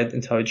inside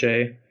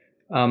IntelliJ.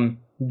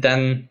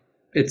 Then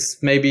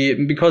it's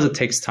maybe because it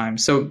takes time.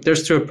 So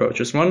there's two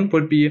approaches. One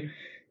would be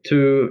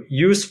to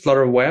use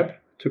Flutter Web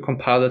to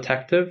compile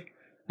Detective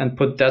and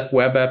put that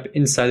web app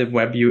inside of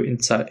WebView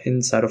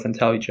inside of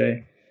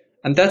IntelliJ.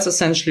 And that's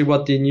essentially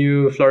what the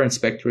new Flutter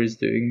Inspector is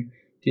doing.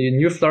 The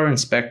new Flutter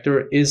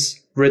Inspector is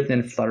written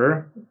in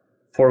Flutter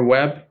for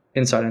web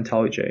inside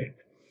IntelliJ.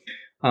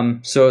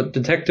 So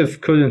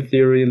Detective could, in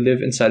theory,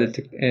 live inside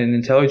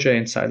in IntelliJ,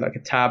 inside like a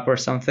tab or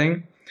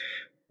something.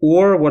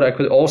 Or what I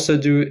could also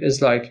do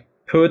is like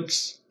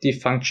put the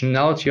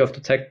functionality of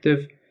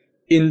Detective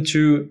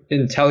into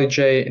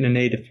IntelliJ in a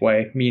native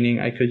way, meaning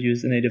I could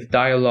use the native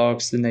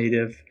dialogues, the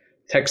native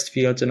text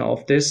fields, and all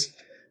of this.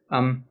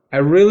 I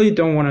really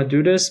don't want to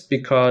do this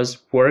because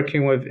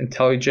working with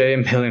IntelliJ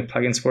and building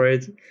plugins for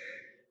it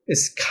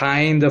is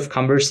kind of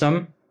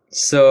cumbersome.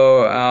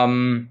 So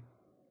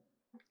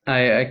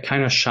I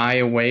kind of shy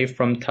away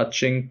from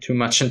touching too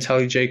much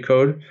IntelliJ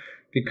code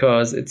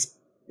because it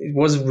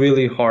was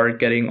really hard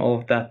getting all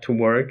of that to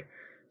work,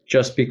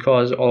 just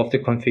because all of the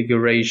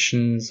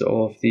configurations,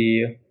 all of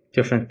the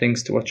different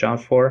things to watch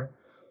out for.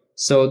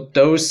 So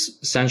those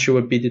essentially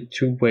would be the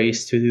two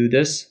ways to do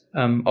this.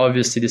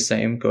 Obviously the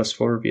same goes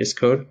for VS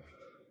Code.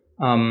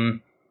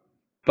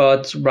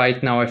 But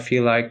right now I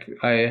feel like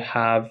I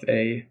have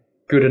a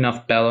good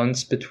enough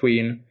balance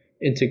between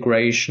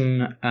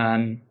integration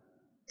and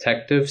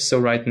detective. So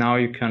right now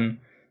you can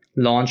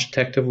launch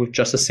detective with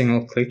just a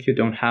single click. You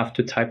don't have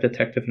to type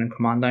detective in a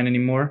command line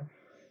anymore.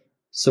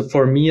 So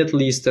for me, at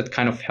least, that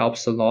kind of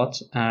helps a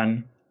lot.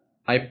 And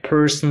I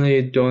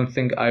personally don't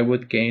think I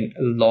would gain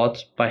a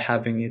lot by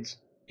having it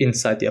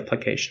inside the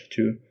application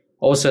too.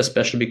 Also,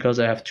 especially because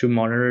I have two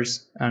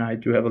monitors and I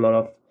do have a lot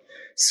of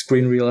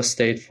screen real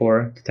estate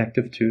for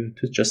detective to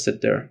just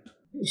sit there.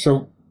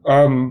 So,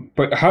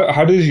 but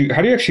how do you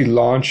actually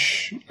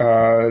launch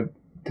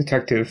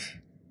detective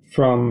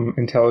from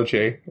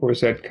IntelliJ, or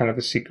is that kind of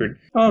a secret?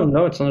 Oh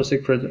no, it's not a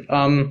secret.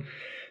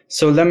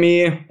 So let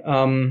me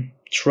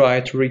try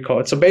to recall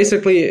it. So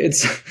basically,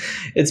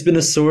 it's been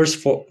a source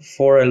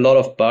for a lot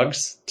of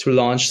bugs to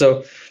launch.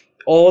 So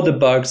all the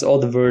bugs, all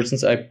the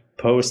versions I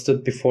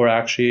posted before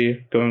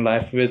actually going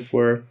live with it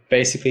were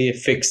basically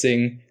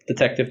fixing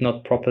detective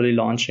not properly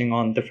launching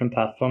on different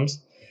platforms.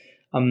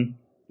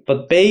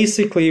 But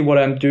basically, what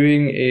I'm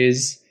doing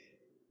is,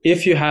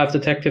 if you have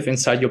detective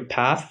inside your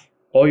path,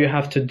 all you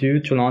have to do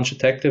to launch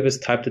detective is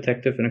type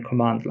detective in a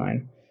command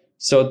line.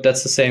 So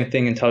that's the same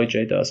thing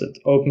IntelliJ does. It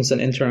opens an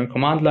internal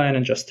command line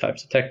and just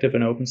types detective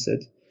and opens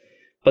it.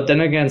 But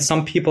then again,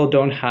 some people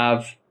don't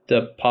have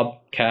the pub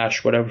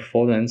cache, whatever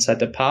folder inside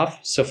the path.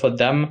 So for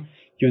them,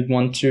 you'd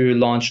want to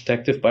launch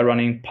detective by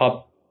running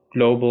pub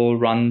global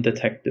run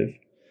detective.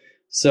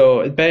 So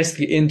it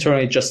basically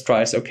internally just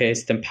tries, okay,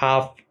 it's the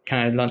path. Can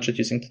I launch it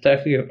using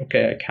detective?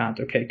 Okay, I can't.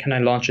 Okay, can I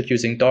launch it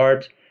using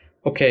Dart?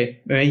 Okay,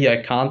 maybe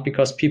I can't,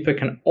 because people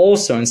can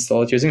also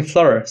install it using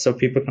Flutter. So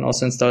people can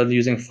also install it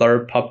using Flutter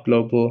pub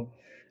global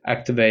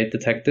activate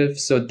detective.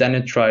 So then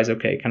it tries,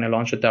 okay, can I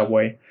launch it that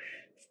way?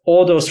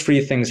 All those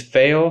three things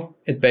fail.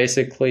 It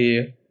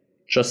basically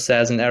just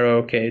says an error,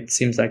 okay, it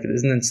seems like it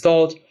isn't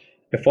installed.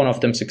 If one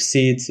of them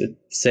succeeds, it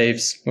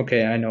saves,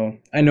 okay, I know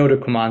the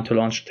command to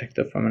launch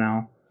detective from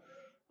now.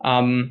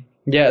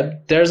 Yeah,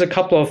 there's a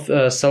couple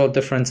of subtle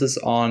differences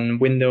on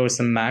Windows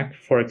and Mac,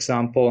 for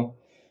example.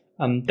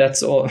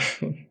 That's all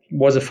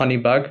was a funny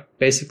bug.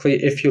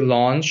 Basically, if you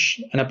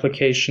launch an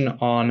application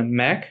on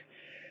Mac,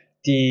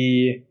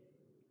 the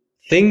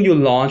thing you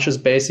launch is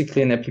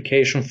basically an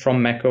application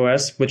from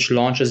macOS, which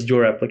launches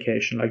your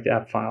application, like the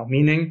app file,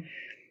 meaning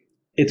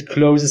it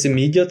closes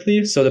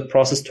immediately, so the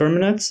process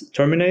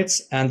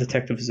terminates, and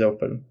detective is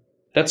open.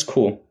 That's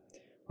cool.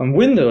 On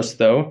Windows,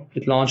 though,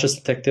 it launches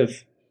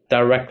detective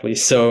directly,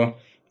 so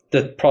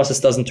the process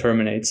doesn't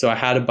terminate. So I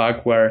had a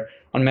bug where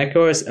on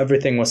macOS,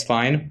 everything was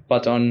fine,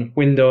 but on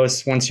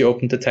Windows, once you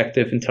open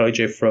detective,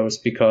 IntelliJ froze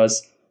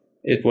because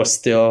it was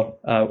still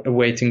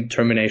awaiting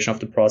termination of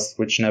the process,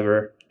 which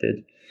never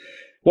did.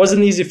 Was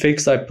an easy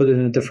fix. I put it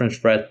in a different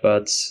thread,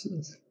 but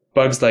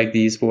bugs like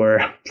these were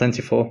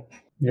plentiful.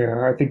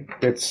 Yeah, I think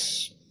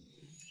that's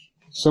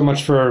so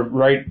much for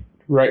write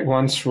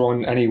once,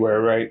 run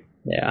anywhere, right?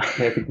 Yeah.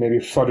 I think maybe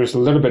Flutter's a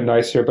little bit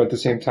nicer, but at the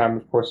same time,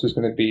 of course, there's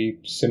going to be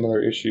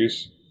similar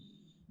issues.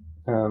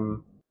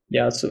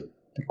 Yeah, so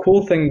the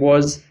cool thing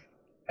was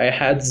I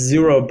had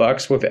 0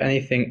 bugs with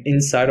anything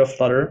inside of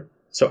Flutter.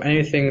 So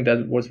anything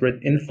that was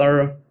written in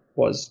Flutter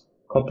was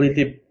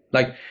completely,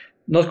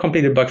 not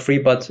completely bug-free,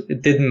 but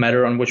it didn't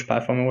matter on which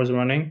platform it was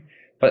running.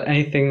 But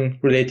anything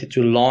related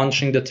to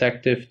launching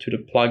detective to the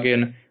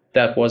plugin,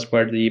 that was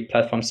where the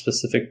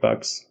platform-specific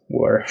bugs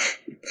were.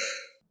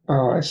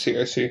 Oh, I see.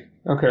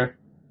 Okay.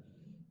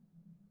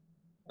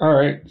 All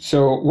right.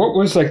 So what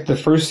was the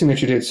first thing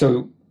that you did?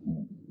 So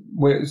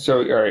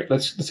all right,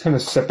 let's kind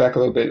of step back a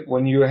little bit.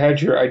 When you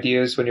had your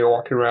ideas, when you were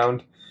walking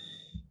around,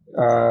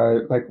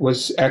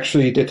 was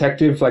actually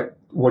detective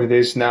what it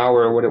is now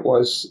or what it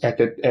was at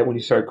when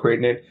you started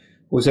creating it?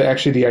 Was it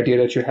actually the idea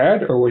that you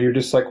had, or were you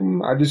just like,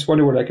 I just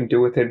wonder what I can do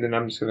with it, and then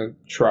I'm just going to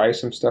try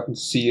some stuff and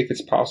see if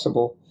it's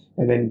possible,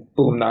 and then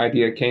boom, the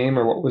idea came,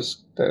 or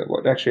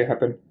what actually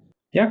happened?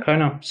 Yeah,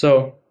 kind of.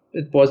 So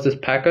it was this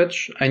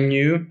package. I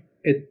knew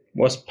it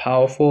was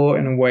powerful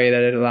in a way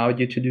that it allowed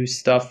you to do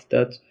stuff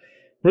that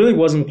really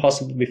wasn't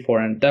possible before.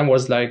 And that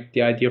was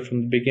the idea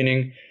from the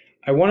beginning.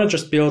 I want to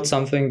just build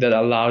something that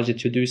allows you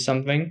to do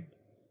something,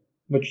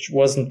 which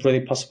wasn't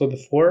really possible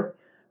before.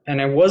 And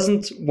I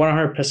wasn't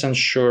 100%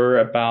 sure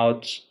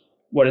about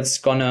what it's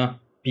gonna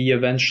be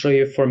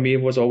eventually. For me,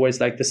 it was always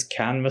this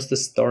canvas, the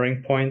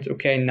starting point.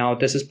 Okay, now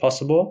this is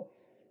possible.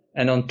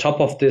 And on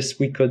top of this,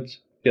 we could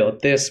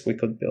build this, we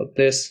could build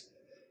this.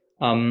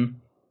 And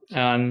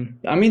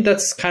I mean,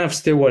 that's kind of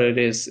still what it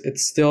is.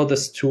 It's still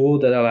this tool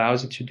that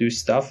allows you to do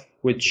stuff.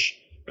 which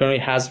currently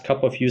has a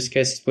couple of use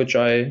cases which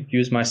I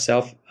use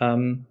myself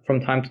from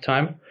time to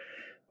time.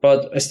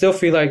 But I still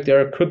feel like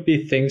there could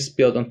be things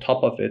built on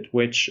top of it,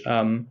 which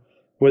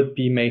would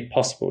be made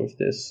possible with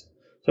this.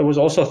 So I was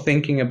also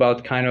thinking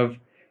about kind of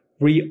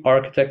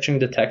re-architecturing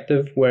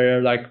Detective,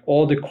 where like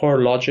all the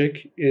core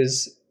logic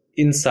is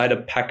inside a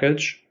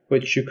package,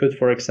 which you could,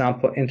 for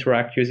example,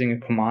 interact using a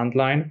command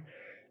line.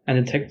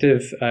 And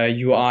Detective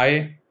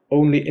UI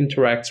only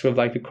interacts with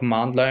like the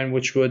command line,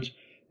 which would,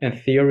 in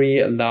theory,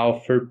 allow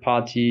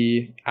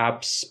third-party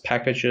apps,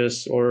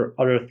 packages, or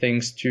other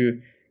things to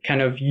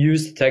kind of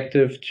use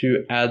Detective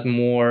to add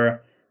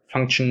more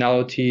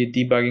functionality,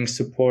 debugging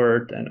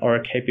support, and other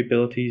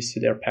capabilities to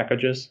their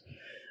packages.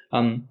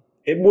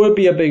 It would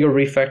be a bigger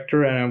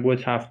refactor, and I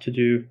would have to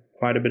do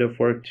quite a bit of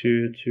work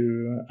to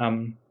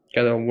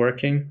get it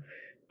working.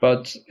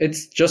 But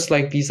it's just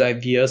like these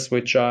ideas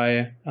which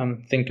I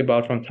think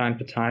about from time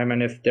to time.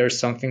 And if there's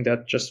something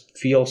that just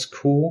feels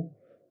cool,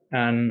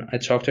 and I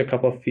talk to a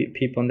couple of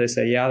people and they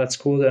say, yeah, that's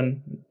cool,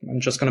 then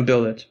I'm just going to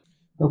build it.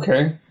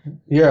 Okay.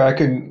 Yeah, I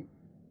can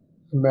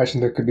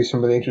imagine there could be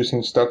some really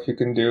interesting stuff you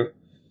can do.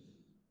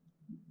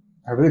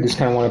 I really just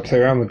kind of want to play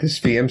around with this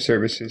VM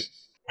services.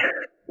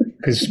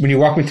 Because when you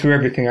walk me through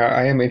everything,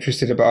 I am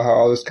interested about how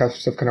all this kind of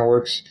stuff kind of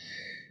works.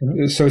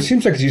 Mm-hmm. So it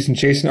seems like it's using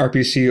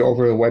JSON-RPC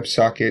over the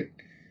WebSocket.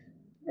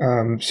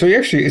 So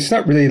it's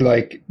not really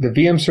like the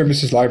VM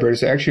services library.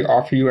 Does it actually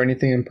offer you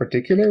anything in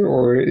particular,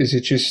 or is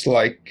it just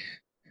like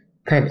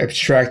kind of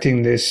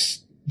abstracting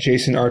this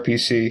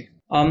JSON-RPC?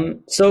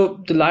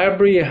 So the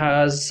library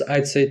has,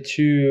 I'd say,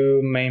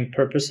 two main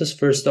purposes.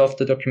 First off,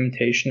 the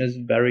documentation is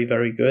very,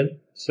 very good.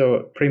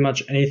 So pretty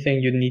much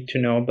anything you need to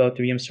know about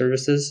the VM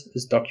services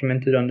is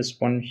documented on this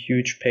one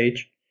huge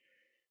page.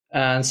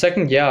 And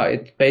second,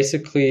 it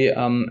basically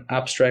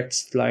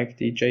abstracts like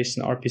the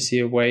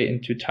JSON-RPC away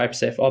into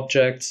type-safe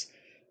objects.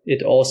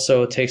 It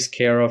also takes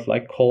care of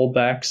like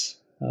callbacks,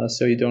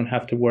 so you don't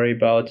have to worry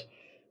about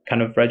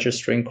kind of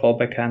registering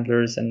callback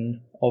handlers and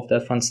all of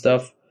that fun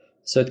stuff.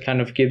 So it kind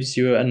of gives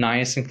you a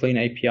nice and clean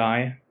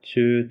API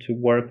to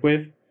work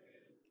with.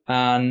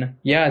 And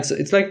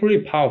it's like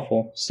really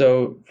powerful.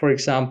 So for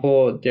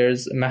example,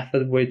 there's a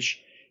method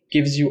which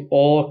gives you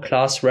all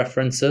class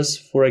references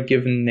for a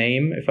given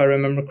name, if I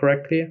remember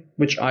correctly,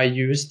 which I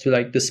use to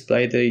like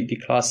display the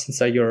class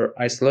inside your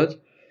isolate.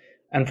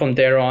 And from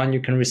there on, you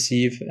can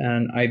receive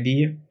an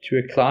ID to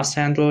a class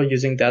handler.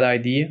 Using that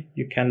ID,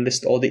 you can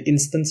list all the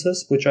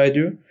instances, which I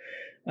do.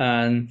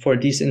 And for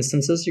these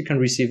instances, you can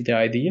receive the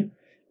ID.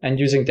 And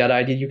using that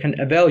ID, you can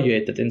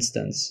evaluate that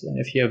instance. And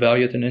if you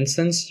evaluate an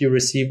instance, you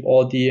receive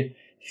all the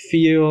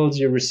fields,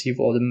 you receive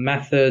all the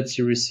methods,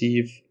 you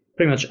receive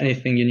pretty much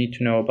anything you need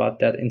to know about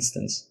that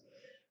instance.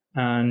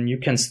 And you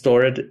can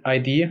store it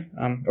ID.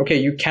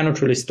 You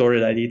cannot really store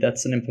it ID.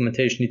 That's an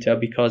implementation detail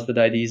because that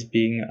ID is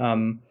being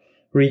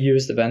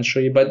reused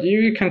eventually. But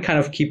you can kind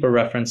of keep a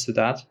reference to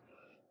that.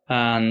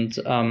 And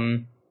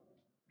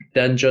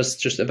then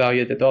just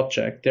evaluate that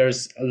object.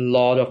 There's a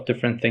lot of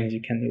different things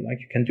you can do. Like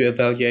you can do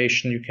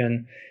evaluation, you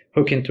can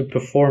hook into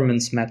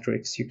performance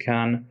metrics, you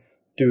can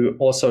do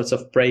all sorts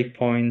of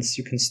breakpoints,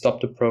 you can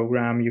stop the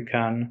program, you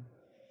can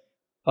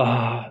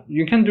do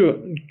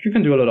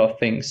a lot of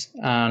things.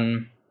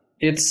 And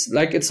it's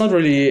not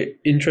really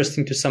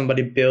interesting to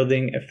somebody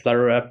building a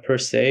Flutter app per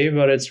se,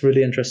 but it's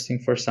really interesting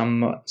for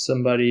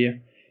somebody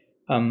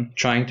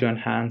trying to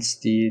enhance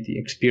the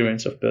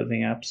experience of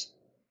building apps.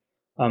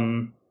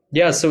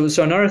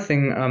 So another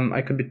thing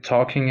I could be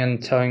talking and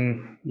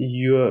telling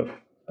you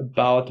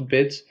about a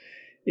bit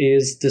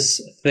is this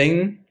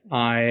thing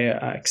I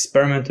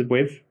experimented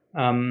with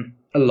a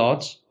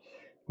lot,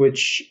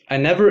 which I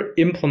never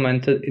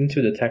implemented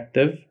into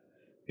Detective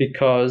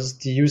because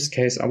the use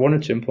case I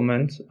wanted to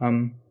implement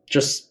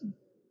just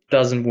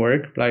doesn't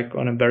work, like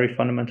on a very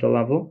fundamental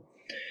level.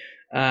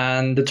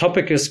 And the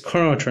topic is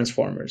kernel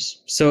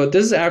transformers. So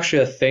this is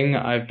actually a thing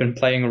I've been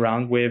playing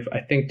around with, I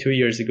think 2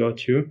 years ago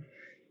too.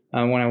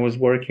 When I was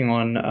working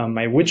on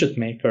my widget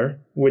maker,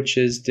 which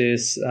is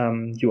this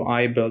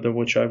UI builder,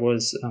 which I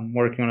was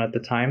working on at the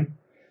time.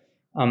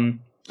 And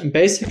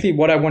basically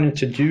what I wanted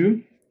to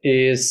do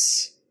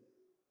is,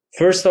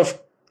 first off,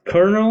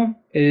 kernel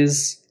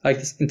is like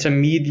this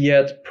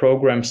intermediate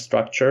program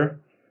structure,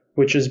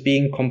 which is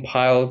being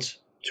compiled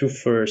to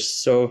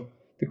first. So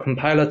the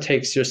compiler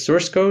takes your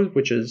source code,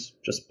 which is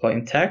just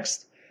plain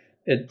text.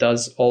 It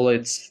does all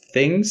its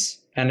things,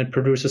 and it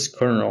produces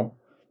kernel,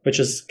 which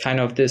is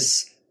kind of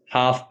this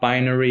half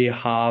binary,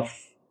 half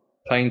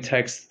plain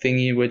text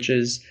thingy, which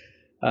is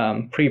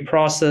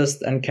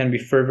pre-processed and can be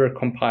further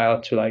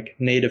compiled to like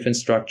native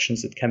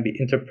instructions. It can be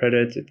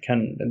interpreted.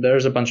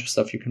 There's a bunch of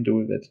stuff you can do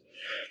with it.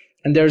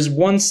 And there's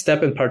one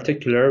step in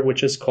particular,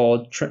 which is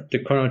called the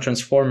kernel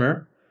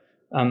transformer,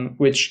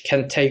 which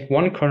can take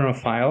one kernel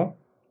file,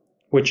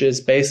 which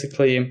is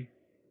basically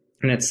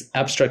in its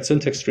abstract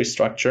syntax tree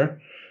structure.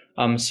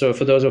 So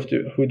for those of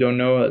you who don't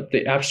know,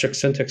 the abstract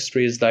syntax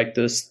tree is like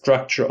the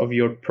structure of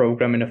your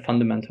program in a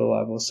fundamental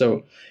level.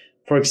 So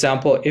For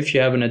example, if you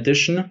have an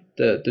addition,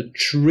 the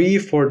tree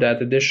for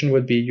that addition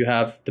would be you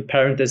have the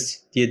parent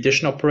is the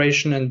addition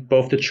operation and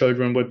both the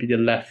children would be the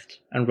left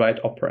and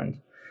right operand.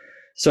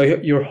 So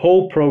your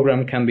whole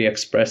program can be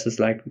expressed as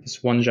like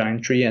this one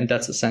giant tree, and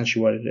that's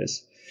essentially what it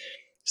is.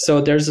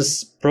 So there's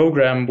this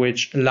program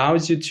which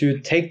allows you to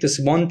take this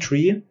one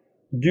tree,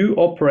 do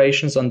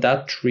operations on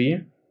that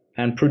tree,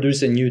 and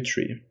produce a new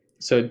tree.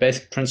 So it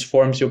basically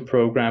transforms your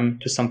program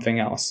to something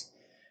else.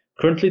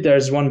 Currently,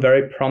 there's one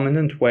very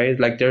prominent way,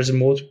 like there's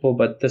multiple,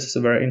 but this is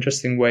a very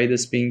interesting way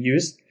that's being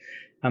used.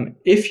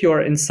 If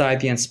you're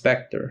inside the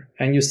inspector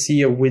and you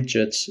see a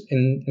widget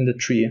in the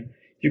tree,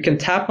 you can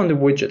tap on the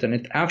widget and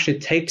it actually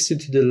takes you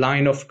to the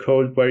line of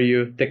code where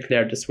you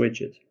declare this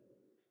widget.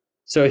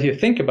 So if you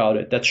think about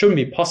it, that shouldn't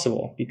be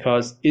possible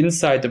because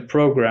inside the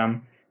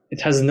program,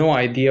 it has no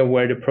idea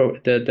where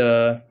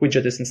the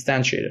widget is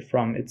instantiated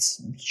from. It's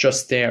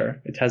just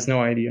there. It has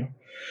no idea.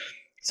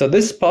 So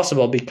this is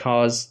possible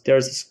because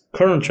there's this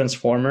current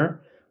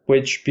transformer,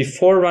 which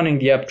before running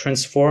the app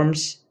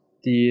transforms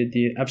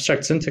the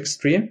abstract syntax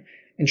tree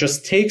and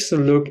just takes a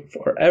look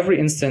for every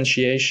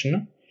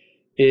instantiation.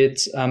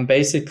 It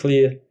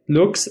basically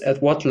looks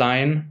at what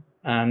line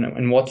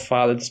and what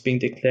file it's being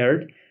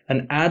declared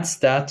and adds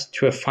that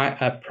to a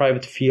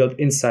private field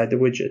inside the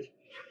widget.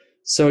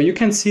 So you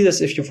can see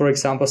this if you, for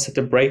example, set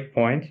a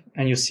breakpoint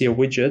and you see a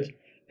widget.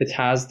 It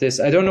has this,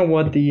 I don't know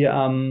what the,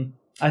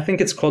 I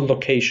think it's called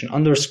location,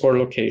 underscore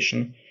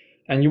location.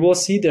 And you will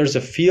see there's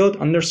a field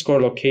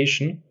underscore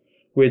location,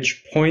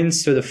 which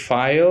points to the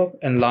file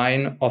and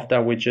line of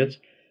that widget.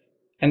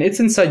 And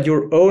it's inside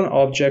your own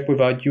object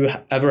without you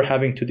ever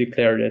having to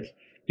declare it.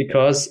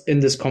 Because in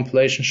this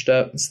compilation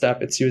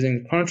step, it's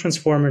using the current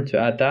transformer to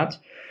add that.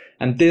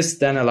 And this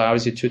then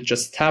allows you to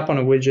just tap on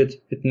a widget.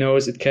 It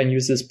knows it can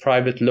use this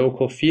private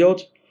local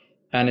field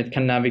and it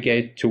can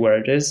navigate to where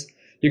it is.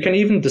 You can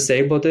even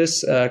disable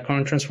this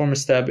current transformer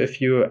step if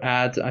you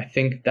add, I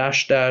think,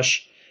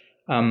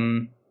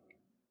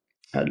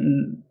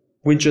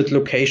 widget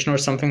location or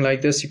something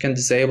like this. You can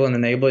disable and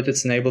enable it.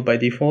 It's enabled by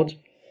default.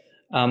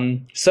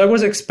 So I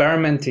was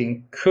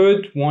experimenting.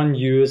 Could one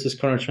use this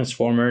current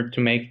transformer to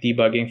make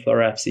debugging Flutter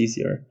apps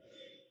easier?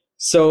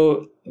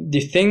 So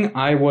the thing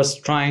I was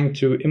trying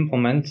to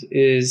implement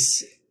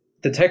is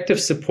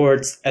Detective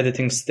supports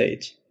editing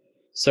state.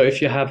 So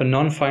if you have a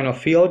non-final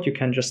field, you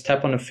can just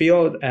tap on a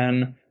field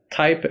and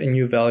type a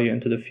new value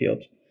into the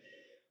field.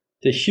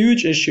 The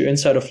huge issue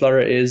inside of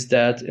Flutter is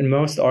that in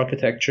most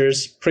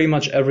architectures, pretty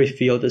much every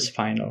field is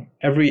final.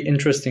 Every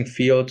interesting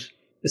field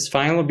is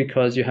final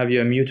because you have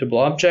your immutable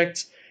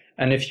objects.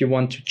 And if you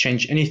want to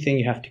change anything,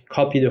 you have to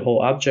copy the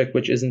whole object,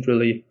 which isn't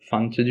really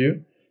fun to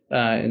do,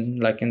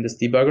 like in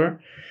this debugger.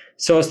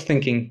 So I was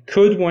thinking,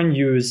 could one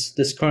use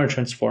this current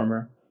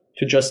transformer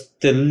to just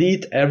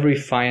delete every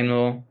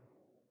final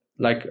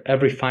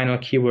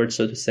keyword,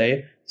 so to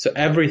say. So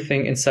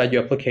everything inside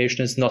your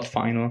application is not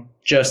final,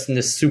 just in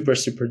this super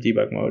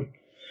debug mode.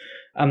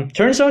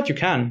 Turns out you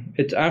can.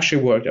 It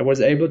actually worked. I was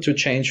able to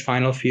change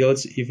final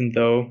fields, even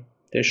though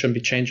they shouldn't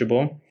be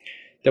changeable.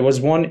 There was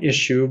one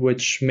issue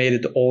which made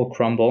it all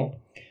crumble.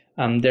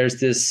 There's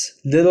this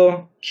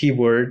little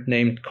keyword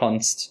named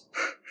const.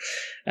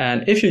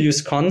 And if you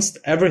use const,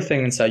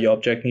 everything inside your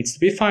object needs to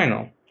be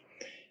final.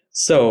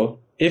 So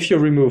if you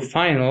remove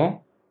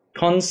final,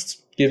 const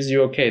gives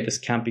you, okay, this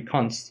can't be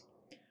const.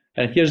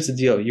 And here's the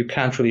deal, you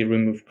can't really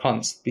remove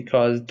const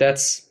because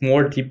that's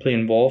more deeply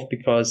involved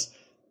because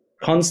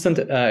constant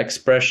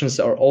expressions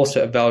are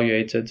also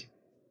evaluated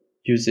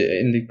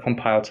in the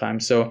compile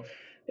time. So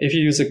if you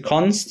use a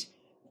const,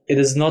 it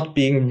is not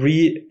being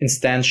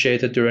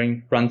re-instantiated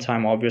during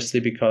runtime,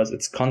 obviously, because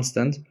it's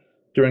constant.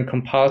 During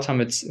compile time,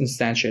 it's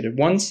instantiated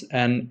once,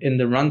 and in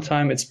the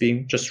runtime, it's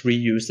being just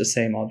reused the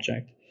same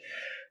object.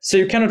 So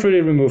you cannot really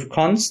remove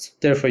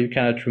const, therefore you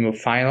cannot remove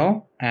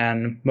final,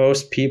 and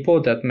most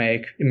people that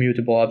make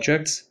immutable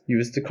objects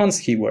use the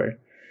const keyword.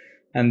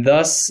 And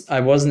thus, I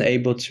wasn't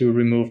able to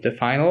remove the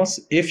finals.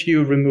 If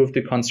you remove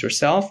the const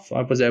yourself,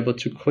 I was able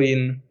to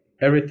clean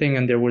everything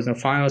and there was no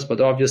finals,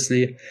 but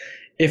obviously,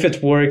 if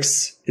it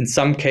works, in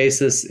some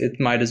cases, it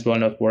might as well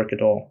not work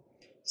at all.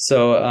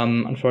 So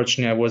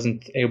unfortunately, I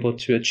wasn't able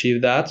to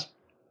achieve that.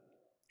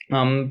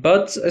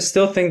 But I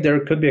still think there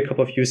could be a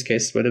couple of use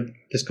cases where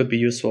this could be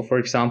useful. For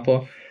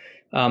example,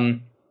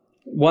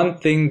 one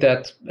thing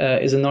that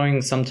is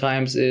annoying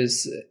sometimes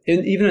is,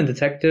 even in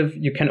Detective,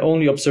 you can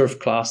only observe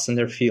classes and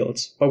their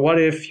fields. But what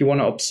if you want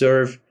to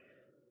observe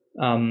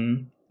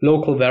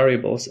local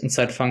variables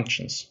inside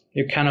functions?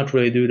 You cannot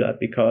really do that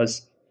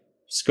because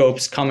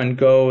scopes come and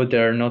go.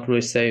 They're not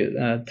really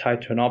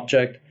tied to an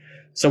object.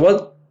 So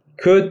what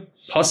could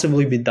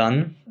possibly be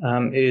done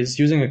is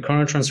using a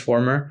kernel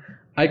transformer.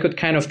 I could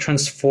kind of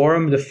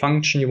transform the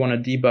function you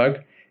want to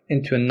debug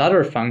into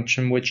another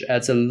function which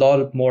adds a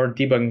lot more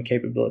debugging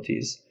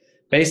capabilities.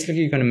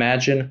 Basically, you can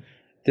imagine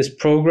this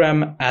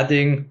program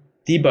adding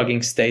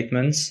debugging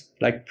statements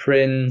like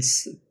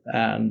prints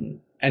and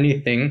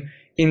anything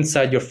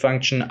inside your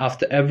function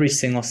after every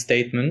single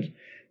statement.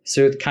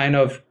 So it kind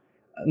of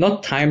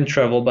not time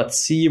travel, but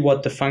see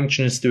what the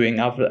function is doing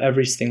after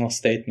every single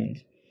statement.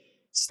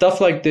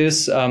 Stuff like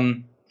this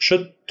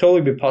should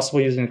totally be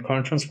possible using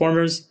current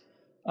transformers.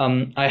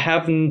 I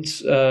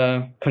haven't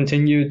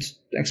continued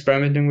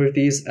experimenting with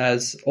these,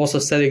 as also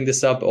setting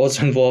this up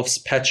also involves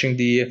patching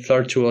the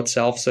Flutter tool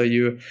itself. So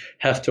you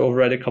have to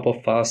override a couple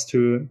of files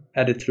to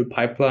add it to the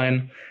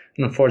pipeline.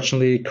 And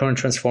unfortunately, current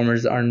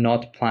transformers are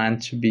not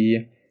planned to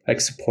be like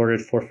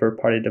supported for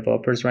third-party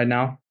developers right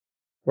now,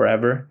 or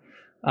ever.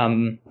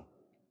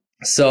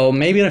 So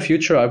maybe in the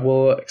future I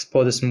will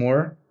explore this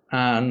more.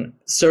 And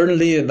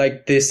certainly,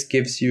 like, this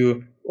gives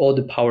you all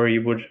the power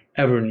you would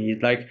ever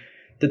need. Like,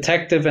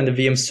 Detective and the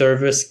VM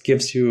service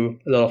gives you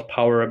a lot of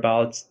power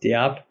about the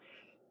app,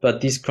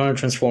 but these current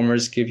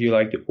transformers give you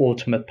like the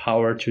ultimate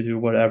power to do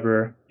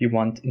whatever you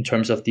want in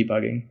terms of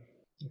debugging.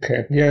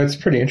 Okay, yeah, it's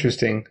pretty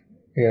interesting.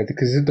 Yeah,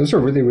 because those are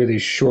really, really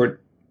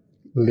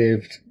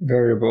short-lived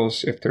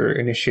variables if they're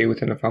initiated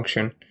within a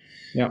function.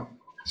 Yeah.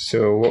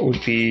 So what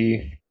would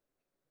be...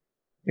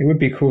 It would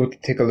be cool to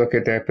take a look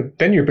at that, but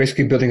then you're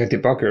basically building a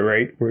debugger,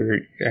 right? Where,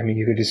 I mean,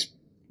 you could just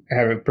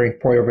have a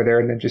breakpoint over there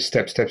and then just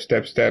step.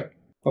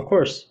 Of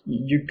course,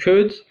 you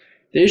could.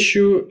 The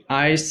issue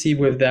I see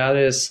with that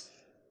is,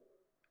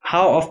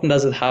 how often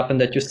does it happen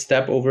that you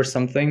step over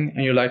something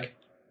and you're like,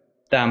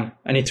 damn,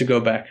 I need to go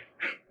back,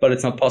 but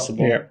it's not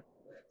possible. Yeah.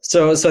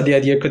 So the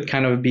idea could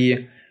kind of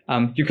be,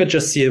 you could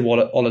just see it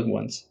all at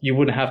once. You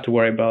wouldn't have to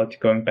worry about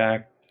going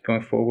back,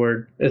 going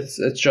forward. It's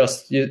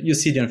just, you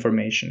see the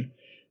information.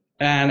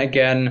 And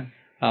again,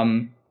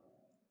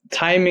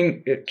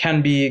 timing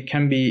can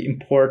be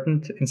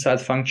important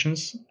inside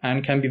functions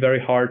and can be very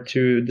hard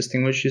to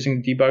distinguish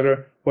using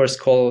debugger. Whereas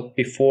call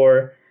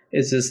before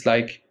is this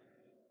like,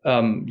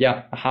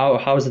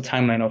 how is the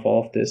timeline of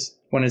all of this?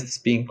 When is this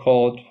being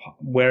called?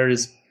 Where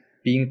is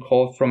being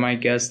called from? I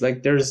guess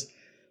like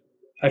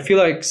I feel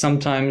like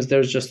sometimes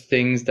there's just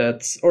things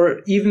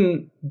or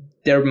even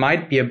there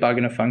might be a bug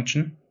in a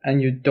function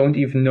and you don't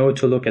even know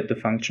to look at the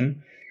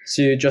function.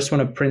 So you just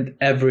want to print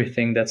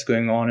everything that's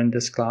going on in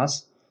this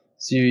class.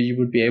 So you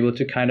would be able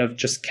to kind of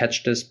just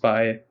catch this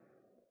by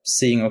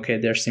seeing, okay,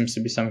 there seems to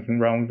be something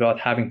wrong without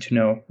having to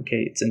know,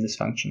 okay, it's in this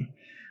function.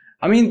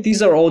 I mean,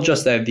 these are all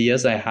just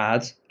ideas I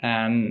had,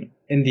 and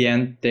in the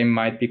end, they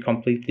might be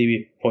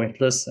completely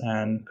pointless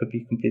and could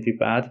be completely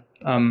bad.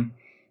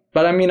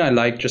 But I mean, I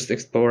like just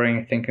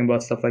exploring, thinking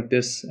about stuff like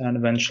this, and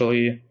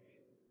eventually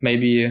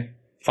maybe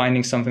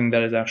finding something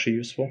that is actually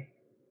useful.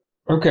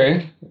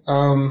 Okay.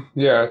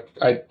 Yeah,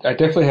 I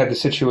definitely had the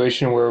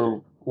situation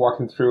where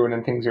walking through and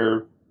then things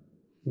are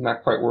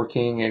not quite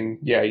working, and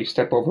yeah, you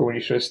step over when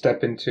you should have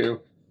stepped into.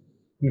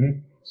 Mm-hmm.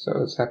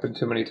 So it's happened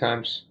too many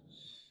times.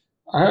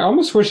 I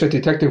almost wish that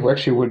Detective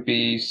actually would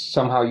be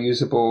somehow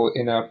usable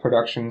in a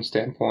production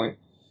standpoint.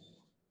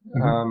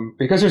 Mm-hmm.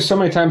 Because there's so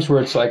many times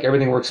where it's like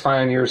everything works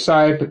fine on your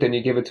side, but then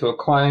you give it to a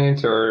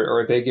client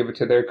or they give it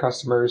to their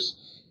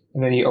customers,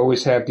 and then you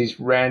always have these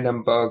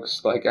random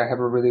bugs. Like I have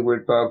a really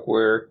weird bug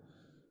where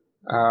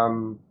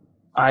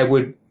I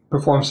would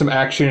perform some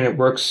action and it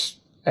works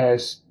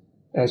as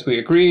we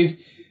agreed,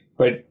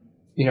 but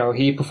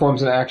he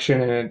performs an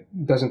action and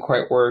it doesn't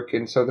quite work,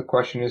 and so the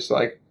question is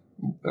like,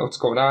 what's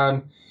going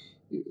on?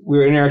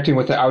 We're interacting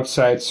with the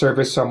outside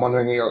service, so I'm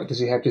wondering, does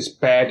he have this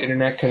bad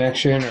internet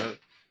connection, or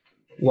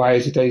why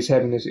is it that he's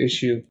having this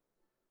issue?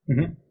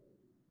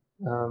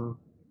 Mm-hmm.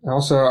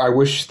 Also, I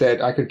wish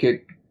that I could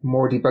get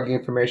more debugging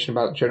information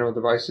about general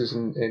devices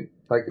and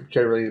like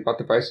generally about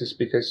devices,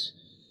 because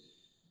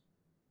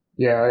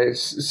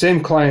it's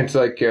same clients,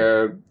 like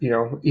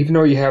even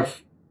though you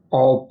have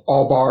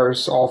all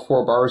bars, all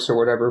 4 bars or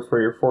whatever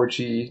for your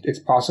 4G, it's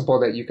possible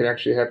that you can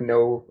actually have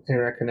no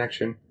internet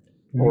connection,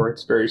 mm-hmm. or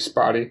it's very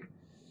spotty.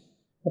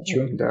 That's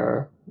true. And,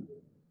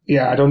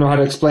 I don't know how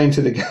to explain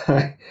to the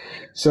guy.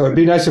 So it'd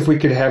be nice if we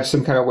could have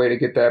some kind of way to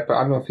get that, but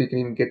I don't know if you can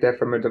even get that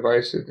from a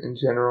device in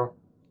general.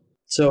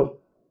 So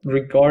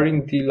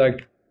regarding the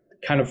like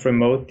kind of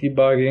remote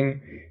debugging,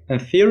 in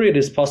theory it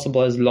is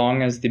possible as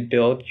long as the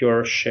build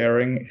you're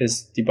sharing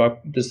is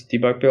this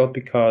debug build,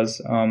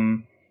 because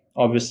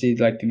obviously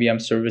like the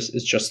VM service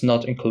is just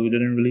not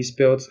included in release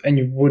builds, and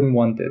you wouldn't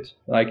want it.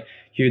 Like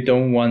you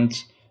don't want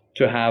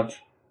to have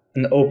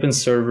an open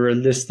server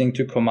listening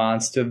to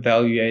commands to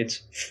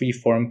evaluate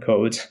free-form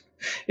code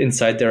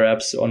inside their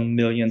apps on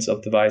millions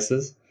of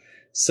devices.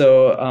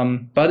 So,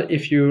 but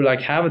if you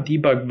like have a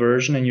debug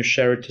version and you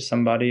share it to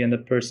somebody and the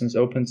person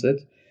opens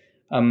it,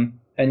 and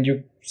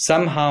you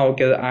somehow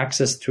get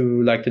access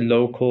to like the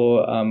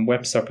local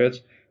WebSocket,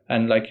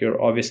 and like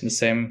you're obviously in the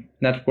same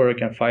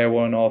network and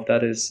firewall and all of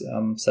that is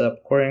set up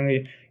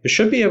accordingly, you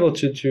should be able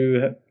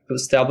to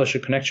establish a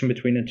connection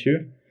between the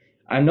two.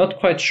 I'm not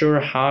quite sure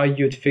how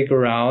you'd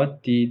figure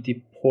out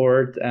the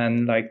port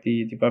and like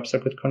the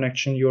WebSocket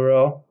connection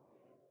URL,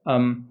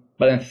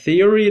 but in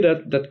theory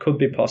that could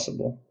be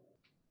possible.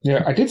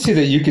 Yeah, I did see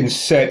that you can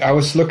set. I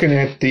was looking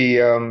at the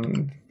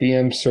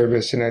VM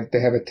service, and they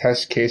have a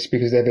test case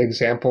because they have an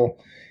example,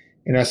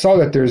 and I saw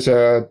that there's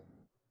a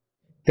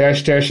 --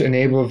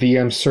 enable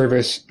VM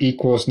service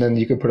equals, and then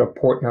you can put a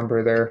port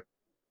number there.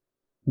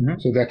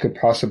 So that could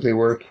possibly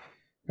work.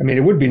 I mean,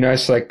 it would be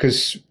nice, like,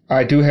 because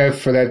I do have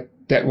for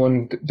that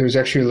one, there's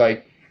actually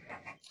like,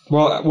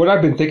 well, what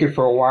I've been thinking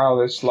for a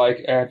while is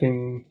like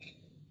having,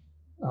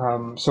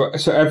 so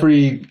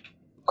every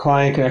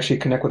client can actually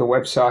connect with a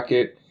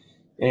WebSocket,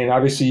 and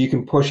obviously you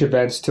can push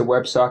events to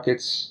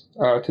WebSockets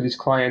to these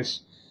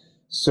clients.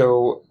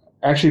 So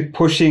actually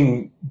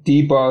pushing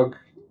debug,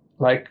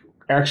 like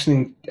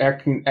actually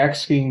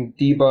asking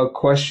debug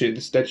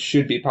questions, that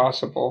should be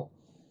possible.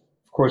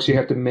 Of course, you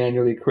have to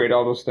manually create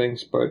all those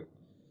things, but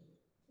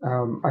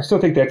I still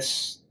think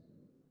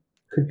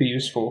could be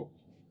useful.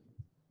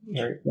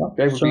 Right? Yeah,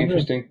 That would be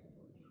interesting.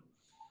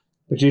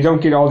 But you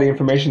don't get all the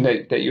information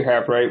that you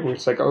have, right? Where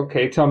it's like,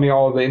 okay, tell me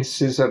all the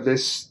instances of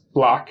this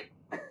block,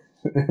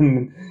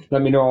 and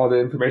let me know all the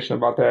information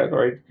about that.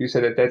 Right? You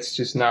said that that's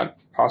just not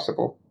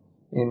possible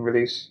in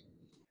release.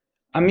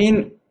 I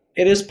mean,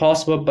 it is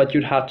possible, but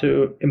you'd have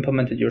to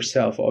implement it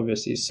yourself,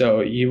 obviously. So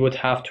you would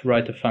have to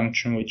write a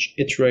function which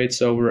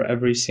iterates over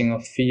every single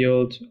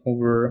field,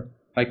 over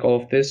like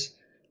all of this.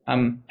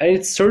 And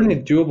it's certainly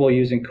doable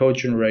using code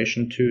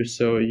generation too.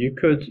 So you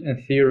could,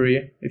 in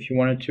theory, if you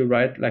wanted to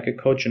write like a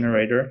code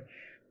generator,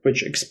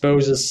 which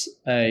exposes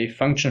a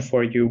function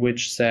for you,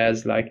 which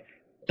says like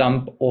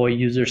dump all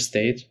user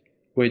state,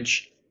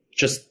 which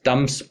just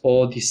dumps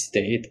all the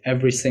state,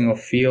 every single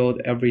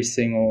field, every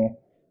single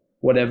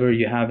whatever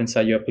you have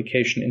inside your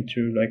application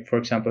into, like, for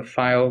example, a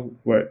file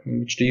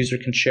which the user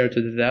can share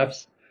to the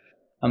devs.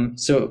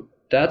 So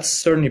that's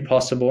certainly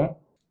possible.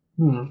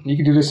 You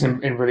can do this in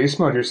release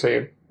mode, you're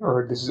saying,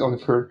 or this is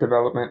only for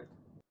development?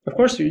 Of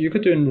course, you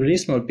could do it in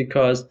release mode,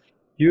 because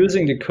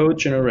using the code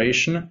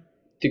generation,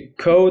 the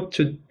code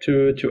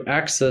to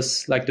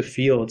access like the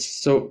fields.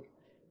 So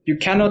you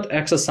cannot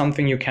access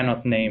something you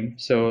cannot name.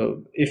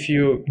 So if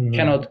you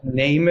cannot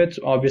name it,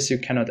 obviously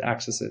you cannot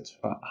access it.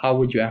 How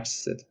would you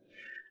access it?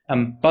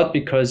 But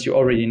because you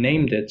already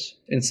named it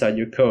inside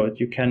your code,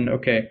 you can,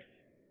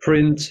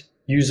 print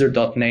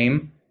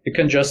user.name. You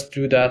can just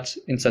do that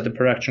inside the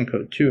production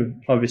code too.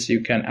 Obviously,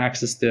 you can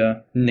access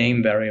the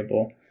name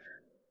variable.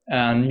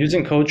 And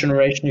using code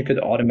generation, you could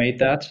automate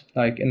that.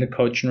 Like in the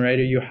code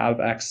generator, you have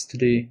access to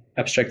the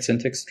abstract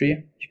syntax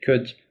tree. You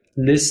could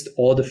list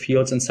all the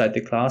fields inside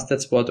the class.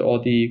 That's what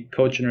all the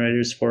code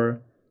generators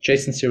for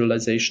JSON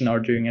serialization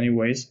are doing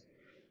anyways.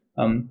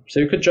 So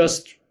you could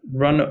just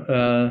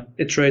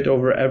iterate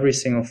over every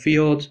single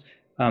field.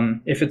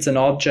 If it's an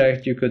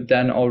object, you could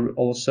then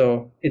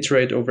also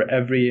iterate over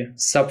every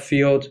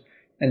subfield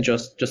and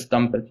just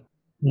dump it.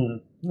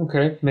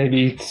 Okay,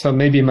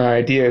 maybe my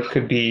idea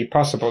could be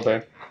possible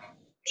then.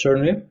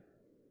 Certainly,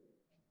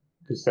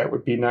 because that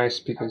would be nice.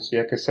 Because,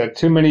 yeah, like I said,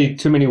 too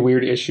many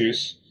weird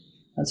issues.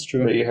 That's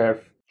true. That you have.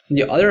 On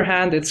the other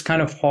hand, it's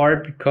kind of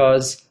hard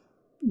because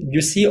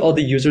you see all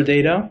the user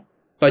data,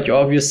 but you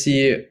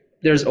obviously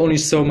there's only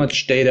so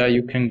much data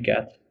you can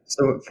get.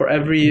 So for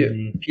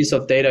every piece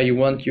of data you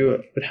want,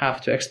 you would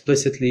have to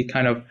explicitly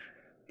kind of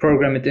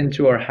program it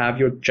into or have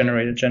your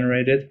generator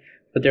generated.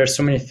 But there are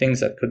so many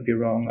things that could be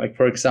wrong. Like,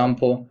 for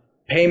example,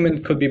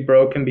 payment could be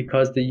broken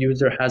because the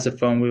user has a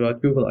phone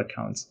without Google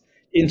accounts.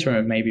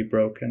 Internet may be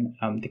broken.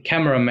 The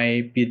camera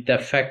may be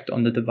defect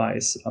on the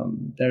device.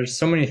 There's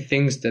so many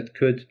things that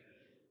could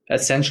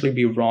essentially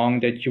be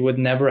wrong that you would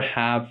never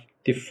have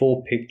the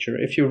full picture.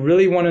 If you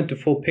really wanted the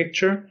full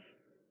picture,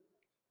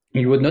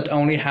 you would not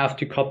only have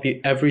to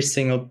copy every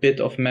single bit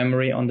of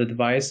memory on the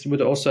device, you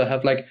would also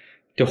have like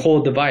the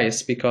whole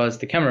device, because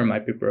the camera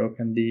might be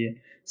broken,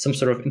 some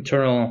sort of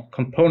internal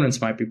components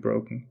might be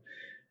broken.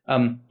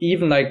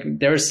 Even like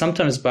there is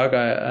sometimes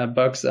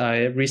bugs.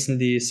 I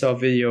recently saw a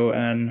video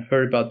and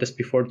heard about this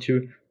before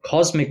too.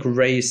 Cosmic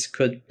rays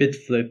could bit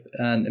flip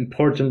an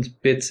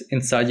important bit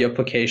inside your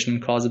application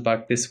and cause a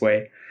bug this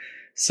way.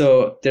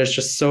 So there's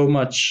just so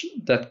much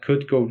that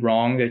could go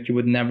wrong that you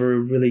would never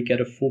really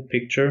get a full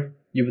picture.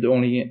 You would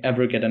only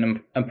ever get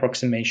an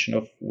approximation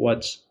of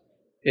what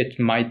it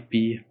might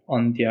be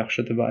on the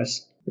actual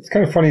device. It's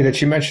kind of funny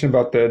that you mentioned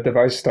about the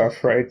device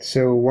stuff, right?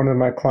 So one of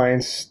my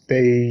clients,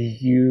 they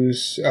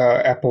use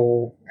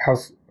Apple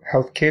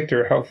Health Kit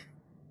or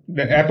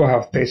Apple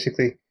Health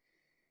basically.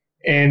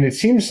 And it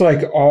seems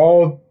like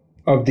all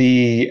of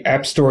the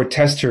App Store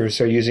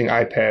testers are using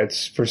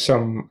iPads for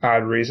some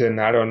odd reason.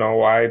 I don't know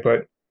why,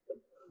 but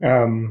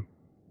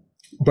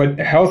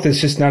Health is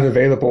just not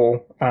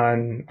available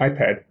on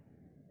iPad,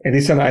 at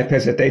least on the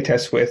iPads that they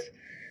test with.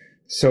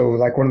 So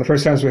like one of the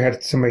first times we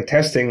had somebody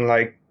testing,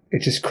 like it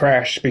just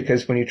crashed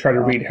because when you try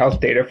to read health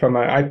data from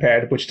an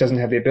iPad, which doesn't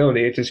have the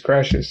ability, it just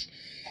crashes.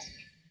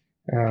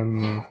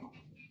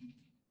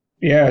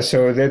 Yeah,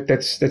 so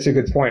that's a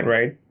good point,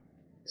 right?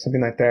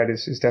 Something like that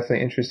is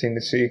definitely interesting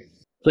to see.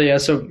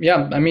 So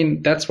I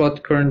mean, that's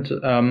what current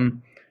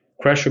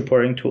crash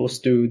reporting tools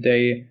do.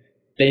 They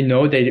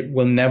know they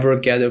will never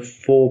get a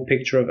full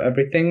picture of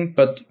everything,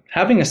 but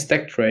having a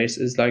stack trace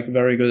is like a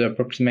very good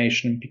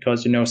approximation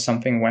because you know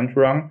something went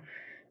wrong,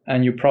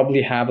 and you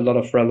probably have a lot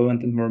of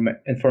relevant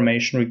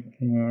information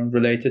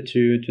related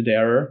to the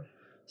error.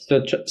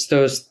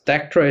 So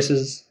stack trace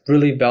is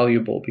really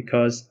valuable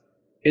because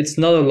it's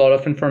not a lot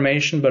of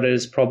information, but it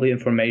is probably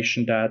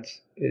information that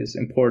is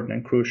important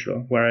and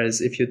crucial.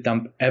 Whereas if you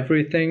dump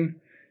everything,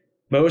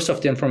 most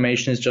of the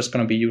information is just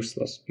going to be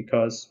useless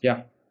because,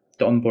 yeah,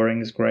 the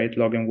onboarding is great,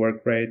 login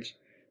worked great.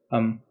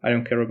 I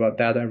don't care about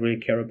that. I really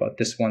care about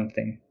this one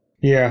thing.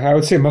 Yeah, I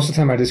would say most of the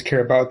time I just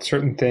care about a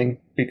certain thing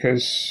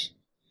because,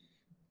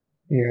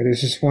 yeah,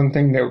 there's just one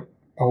thing that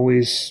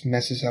always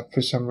messes up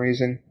for some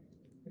reason,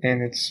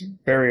 and it's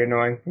very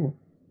annoying.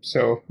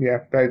 So, yeah,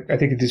 I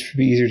think it just would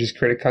be easier to just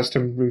create a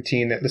custom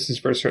routine that listens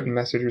for a certain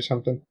message or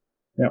something.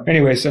 Yeah.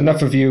 Anyways,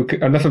 enough of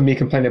me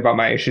complaining about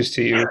my issues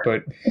to you,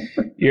 but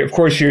of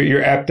course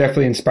your app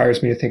definitely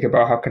inspires me to think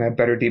about how can I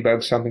better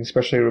debug something,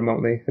 especially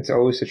remotely. It's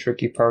always the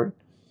tricky part.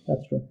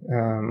 That's true.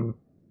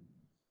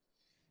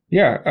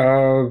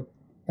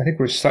 I think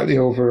we're slightly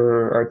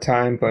over our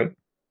time, but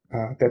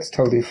that's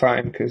totally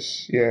fine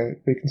because, yeah,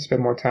 we can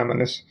spend more time on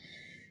this.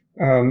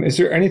 Is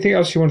there anything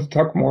else you want to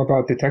talk more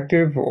about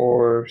Detective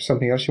or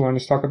something else you want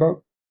to talk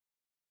about?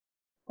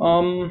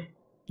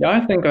 Yeah,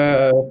 I think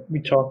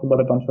we talked about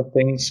a bunch of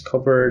things,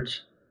 covered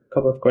a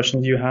couple of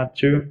questions you had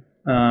too.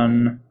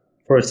 And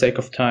for the sake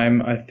of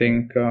time, I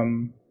think,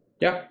 I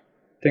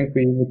think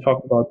we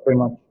talked about pretty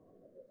much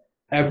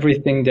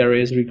everything there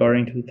is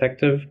regarding to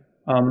Detective.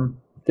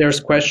 There's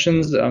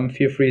questions,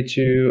 feel free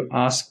to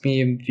ask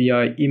me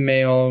via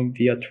email,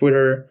 via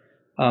Twitter.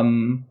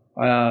 The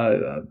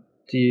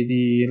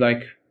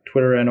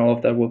Twitter and all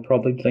of that will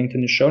probably be linked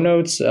in the show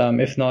notes.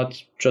 If not,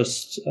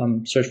 just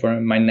search for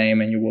my name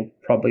and you will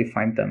probably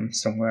find them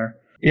somewhere.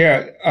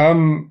 Yeah.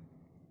 What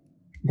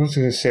was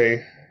I going to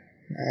say?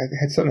 I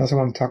had something else I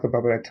wanted to talk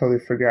about, but I totally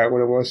forgot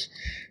what it was.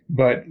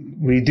 But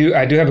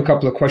I do have a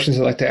couple of questions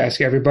I'd like to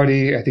ask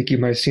everybody. I think you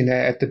might have seen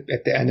that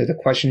at the end of the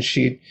question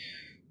sheet,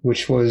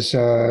 which was,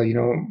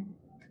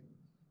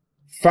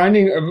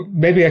 finding,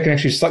 maybe I can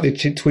actually slightly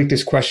tweak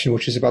this question,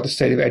 which is about the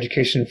state of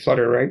education in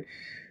Flutter, right?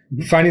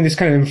 Finding this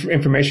kind of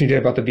information you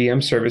did about the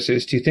VM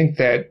services, do you think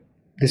that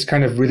this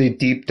kind of really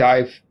deep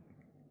dive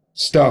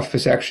stuff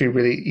is actually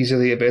really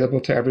easily available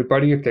to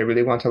everybody if they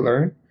really want to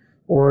learn?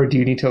 Or do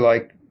you need to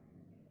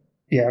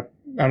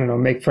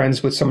make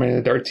friends with someone in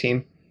the Dart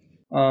team?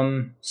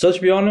 So to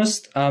be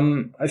honest,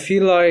 I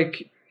feel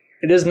like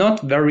it is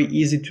not very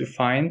easy to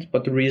find,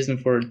 but the reason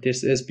for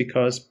this is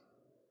because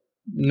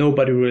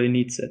nobody really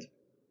needs it.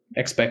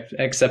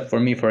 Except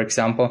for me, for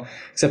example,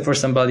 except for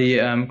somebody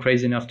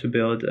crazy enough to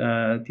build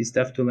these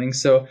dev toolings.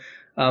 So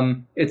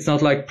it's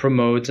not like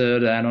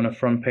promoted and on the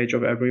front page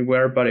of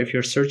everywhere, but if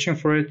you're searching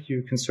for it,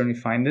 you can certainly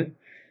find it.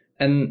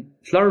 And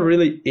Flutter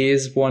really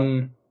is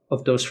one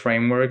of those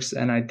frameworks,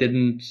 and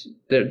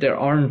there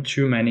aren't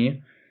too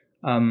many.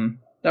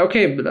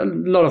 Okay, but a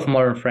lot of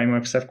modern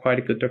frameworks have quite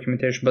a good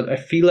documentation, but I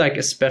feel like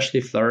especially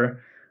Flutter,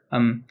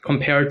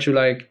 compared to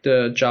like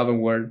the Java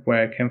world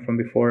where I came from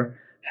before,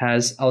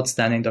 has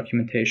outstanding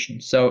documentation.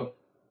 So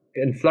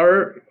in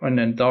Flutter and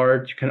in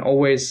Dart, you can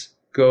always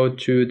go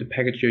to the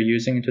package you're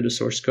using into the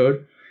source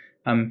code,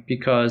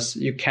 because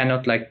you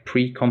cannot like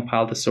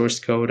pre-compile the source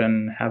code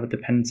and have a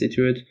dependency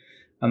to it,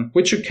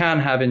 which you can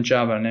have in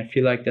Java. And I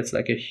feel like that's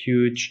like a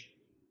huge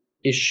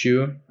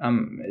issue.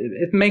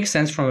 It makes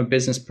sense from a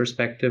business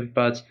perspective,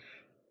 but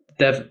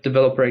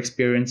developer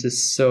experience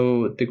is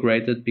so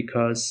degraded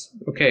because,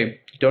 okay,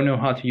 you don't know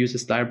how to use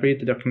this library,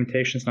 the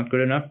documentation is not good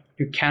enough.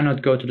 You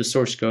cannot go to the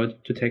source code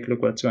to take a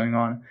look what's going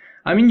on.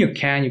 I mean, you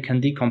can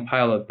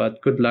decompile it,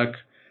 but good luck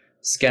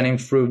scanning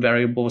through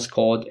variables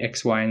called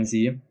X, Y, and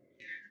Z.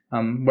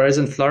 Whereas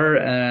in Flutter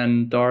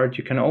and Dart,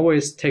 you can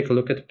always take a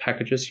look at the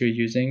packages you're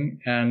using,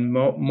 and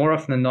more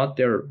often than not,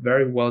 they're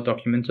very well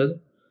documented.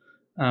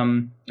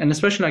 And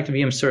especially like the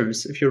VM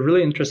service, if you're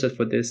really interested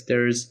for this,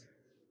 there's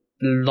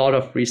a lot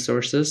of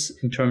resources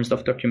in terms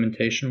of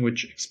documentation,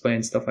 which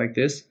explains stuff like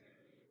this.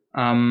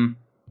 And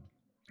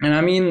I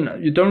mean,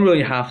 you don't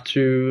really have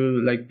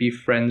to like be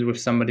friends with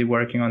somebody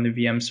working on the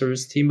VM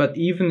service team, but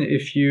even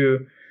if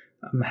you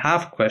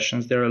have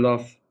questions, there are a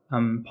lot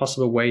of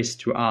possible ways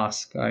to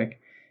ask. Like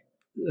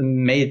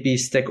maybe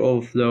Stack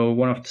Overflow,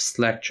 one of the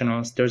Slack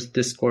channels. There's a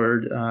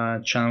Discord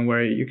channel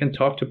where you can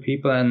talk to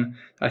people, and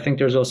I think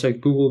there's also a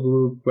Google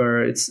group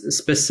where it's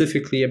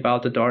specifically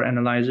about the Dart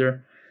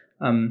analyzer,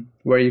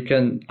 where you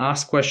can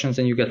ask questions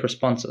and you get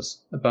responses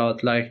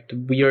about like the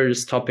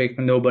weirdest topic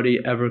nobody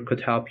ever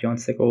could help you on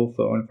Stack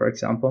Overflow, for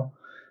example.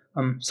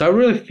 So I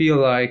really feel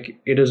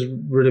like it is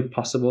really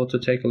possible to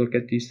take a look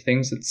at these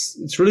things.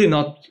 It's really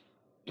not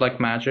like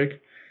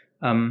magic.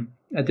 I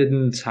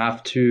didn't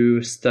have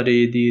to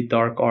study the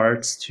dark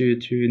arts to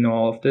know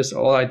all of this.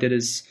 All I did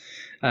is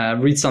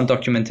read some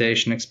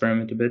documentation,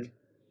 experiment a bit.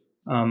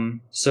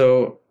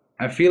 So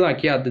I feel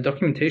like, yeah, the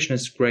documentation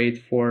is great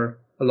for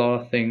a lot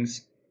of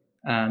things.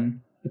 And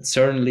it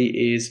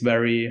certainly is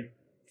very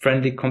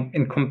friendly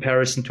in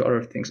comparison to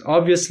other things.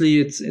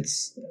 Obviously,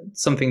 it's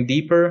something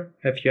deeper.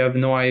 If you have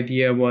no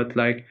idea what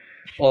like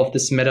all of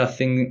this meta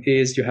thing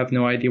is, you have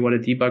no idea what a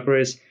debugger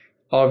is,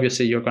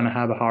 obviously you're going to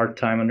have a hard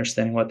time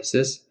understanding what this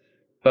is.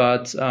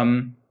 But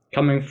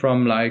coming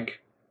from like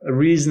a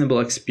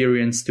reasonable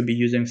experience to be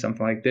using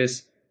something like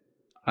this,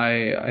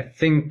 I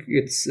think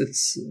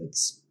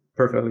it's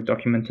perfectly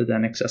documented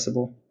and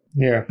accessible.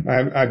 Yeah,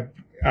 I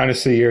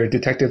honestly, your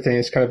detective thing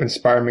has kind of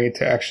inspired me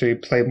to actually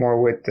play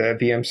more with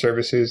VM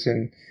services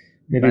and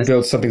maybe Nice.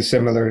 build something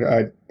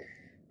similar.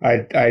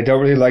 I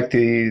don't really like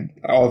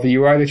all the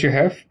UI that you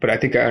have, but I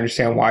think I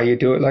understand why you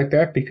do it like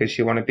that, because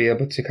you want to be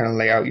able to kind of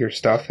lay out your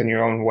stuff in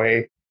your own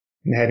way,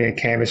 and having a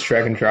canvas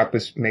drag and drop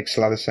makes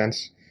a lot of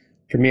sense.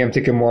 For me, I'm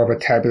thinking more of a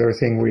tabular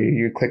thing where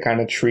you click on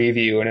a tree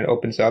view and it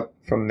opens up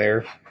from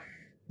there.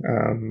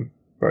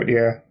 But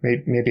yeah,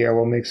 maybe I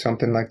will make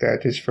something like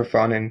that just for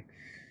fun, and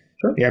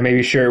Sure. yeah,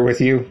 maybe share it with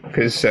you,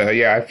 because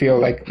yeah, I feel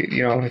like,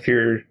 if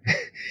you're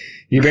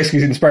you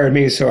basically inspired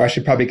me, so I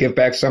should probably give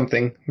back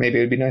something. Maybe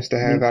it'd be nice to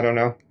have. I don't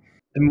know.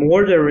 The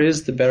more there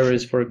is, the better it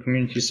is for a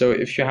community. So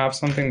if you have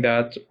something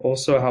that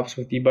also helps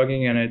with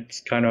debugging and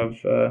it kind of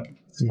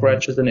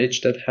scratches an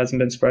itch that hasn't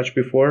been scratched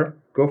before,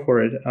 go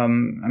for it.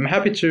 I'm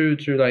happy to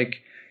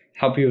like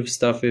help you with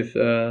stuff if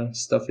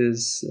stuff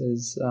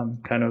is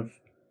kind of,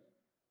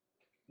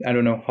 I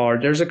don't know,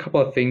 hard. There's a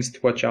couple of things to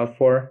watch out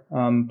for,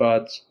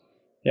 but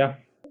yeah.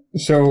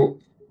 So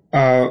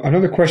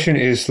another question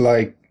is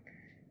like,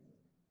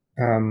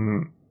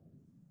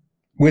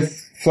 with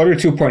Flutter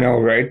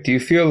 2.0, right? Do you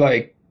feel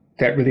like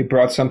that really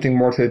brought something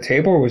more to the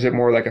table, or was it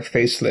more like a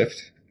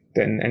facelift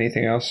than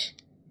anything else?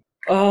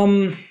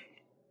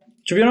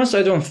 To be honest,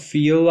 I don't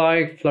feel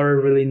like Flutter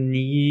really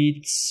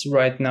needs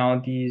right now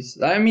these.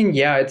 I mean,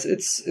 yeah,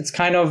 it's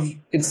kind of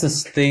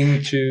this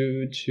thing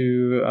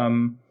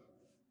to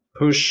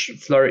push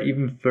Flutter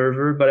even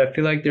further, but I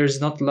feel like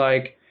there's not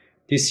like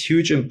these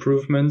huge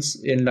improvements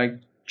in like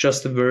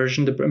just the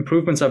version. The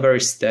improvements are very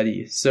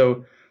steady,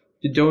 so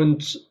you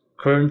don't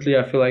currently,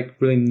 I feel like,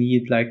 really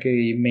need like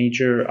a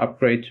major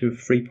upgrade to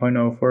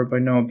 3.0,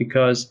 4.0,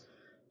 because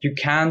you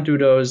can do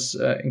those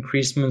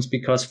increasements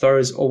because Flutter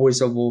is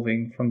always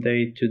evolving from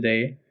day to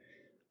day.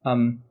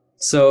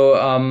 So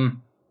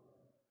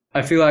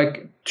I feel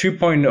like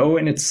 2.0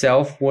 in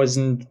itself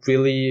wasn't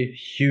really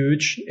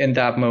huge in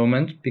that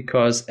moment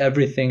because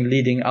everything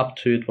leading up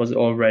to it was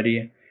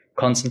already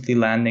constantly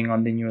landing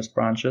on the newest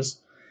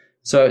branches.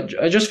 So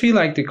I just feel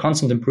like the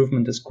constant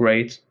improvement is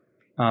great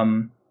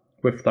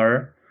with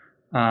Flutter.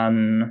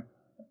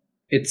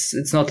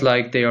 It's not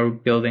like they are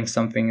building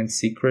something in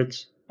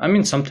secret. I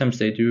mean, sometimes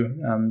they do.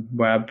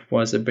 Web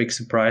was a big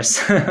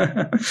surprise,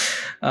 but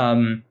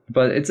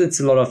it's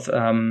a lot of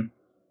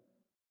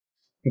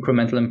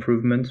incremental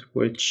improvement,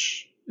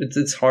 which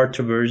it's hard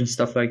to version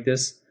stuff like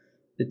this.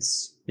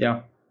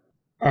 Yeah.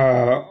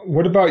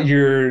 What about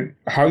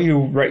how you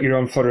write your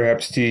own Flutter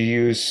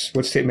apps?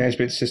 What state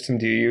management system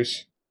do you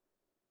use?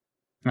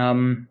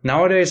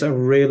 Nowadays, I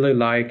really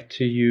like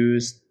to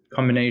use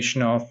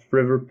combination of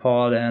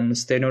Riverpod and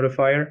State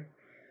Notifier.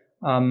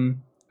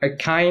 I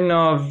kind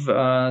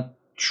of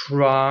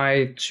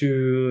try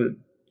to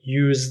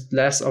use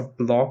less of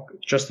block,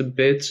 just a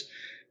bit,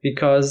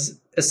 because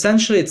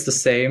essentially it's the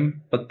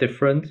same but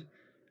different.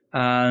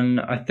 And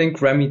I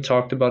think Remy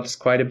talked about this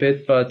quite a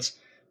bit, but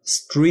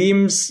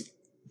streams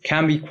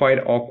can be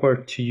quite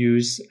awkward to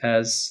use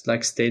as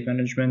like state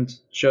management,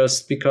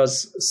 just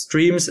because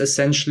streams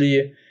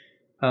essentially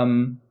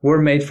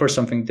were made for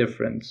something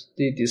different.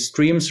 The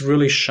streams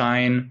really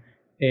shine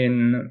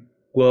in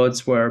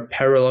worlds where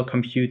parallel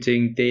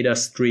computing data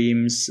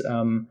streams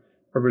are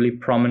really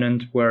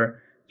prominent,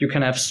 where you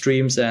can have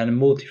streams and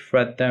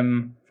multi-thread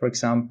them, for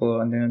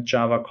example, in the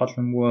Java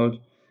Kotlin world.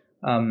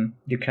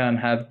 You can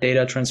have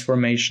data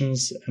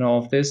transformations and all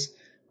of this,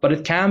 but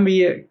it can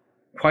be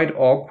quite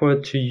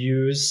awkward to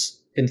use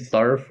in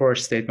Flutter for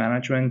state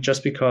management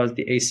just because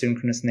the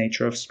asynchronous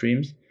nature of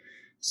streams.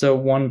 So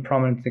one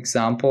prominent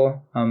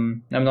example,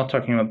 I'm not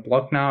talking about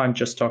block now, I'm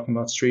just talking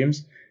about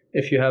streams.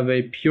 If you have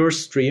a pure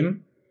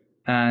stream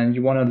and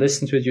you want to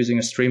listen to it using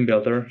a stream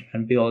builder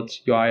and build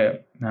UI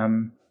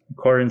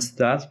accordance to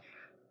that,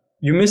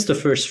 you miss the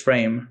first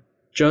frame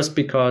just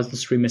because the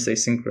stream is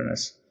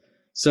asynchronous.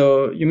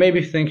 So you may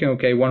be thinking,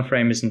 okay, one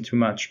frame isn't too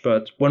much,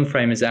 but one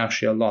frame is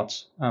actually a lot.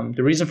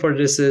 The reason for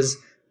this is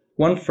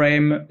one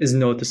frame is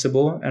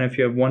noticeable, and if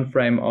you have one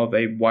frame of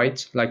a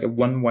white, like a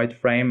one white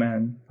frame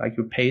and like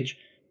your page,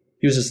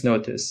 users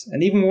notice.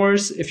 And even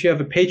worse, if you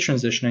have a page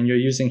transition and you're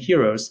using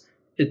heroes,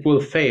 it will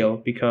fail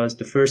because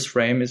the first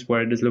frame is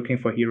where it is looking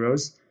for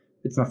heroes.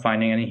 It's not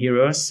finding any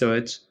heroes, so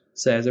it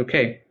says,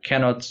 okay,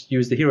 cannot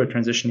use the hero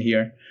transition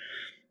here.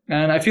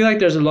 And I feel like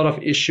there's a lot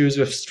of issues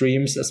with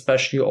streams,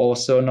 especially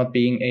also not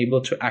being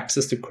able to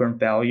access the current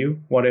value.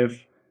 What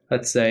if,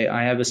 let's say,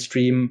 I have a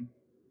stream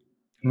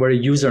where a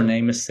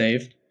username is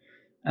saved,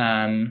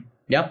 and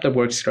yeah, that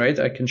works great.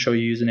 I can show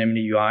you username in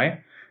the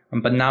UI.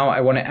 But now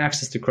I want to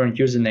access the current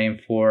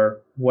username for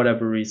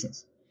whatever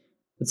reasons.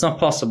 It's not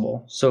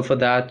possible. So for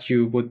that,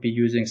 you would be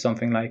using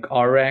something like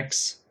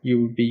Rx.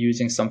 You would be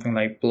using something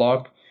like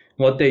block.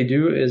 What they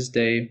do is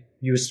they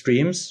use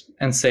streams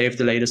and save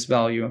the latest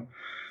value.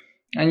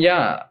 And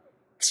yeah,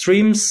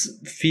 streams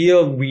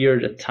feel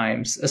weird at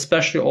times,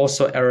 especially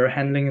also error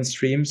handling in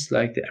streams,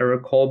 like the error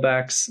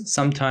callbacks.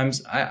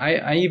 Sometimes,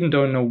 I even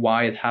don't know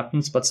why it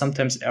happens, but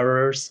sometimes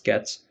errors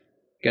get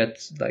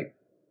get like,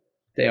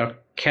 they are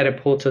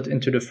catapulted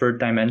into the third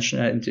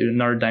dimension, into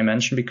another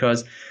dimension,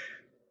 because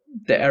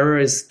the error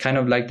is kind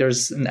of like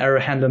there's an error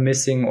handler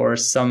missing, or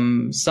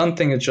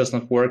something is just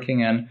not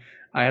working. And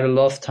I had a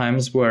lot of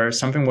times where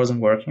something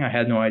wasn't working. I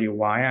had no idea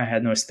why. I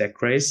had no stack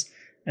trace.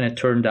 And it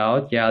turned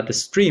out, the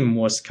stream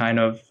was kind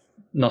of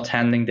not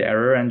handling the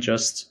error and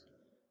just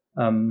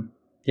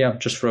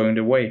throwing it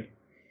away.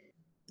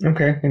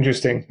 Okay,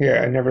 interesting.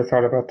 Yeah, I never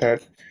thought about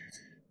that.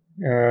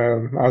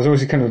 I was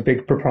always kind of a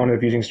big proponent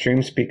of using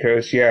streams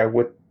because,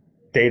 with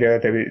data,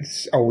 that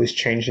it's always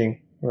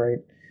changing, right?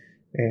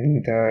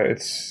 And I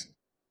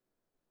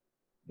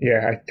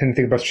tend to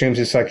think about streams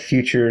as like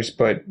futures,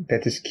 but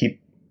that just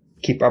keep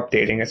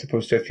updating, as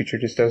opposed to a future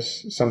just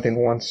does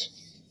something once.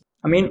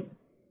 I mean,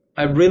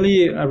 I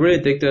really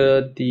dig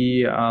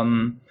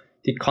the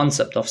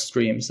concept of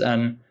streams,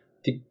 and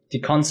the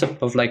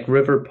concept of like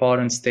river pod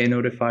and stay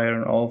notifier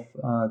and all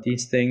of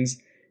these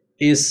things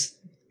is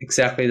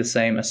exactly the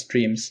same as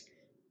streams.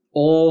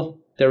 All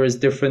there is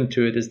different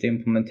to it is the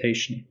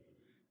implementation.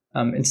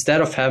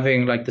 Instead of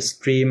having like the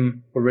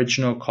stream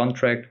original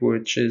contract,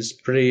 which is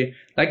pretty,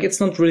 like,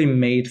 it's not really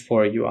made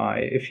for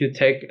UI. If you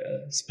take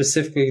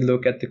specifically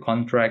look at the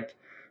contract,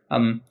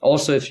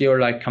 also if you're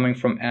like coming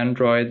from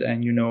Android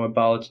and you know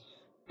about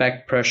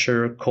back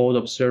pressure, cold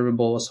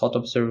observables, hot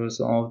observables,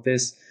 and all of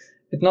this,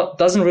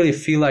 doesn't really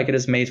feel like it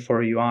is made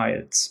for UI.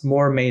 It's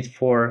more made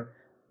for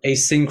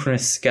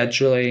asynchronous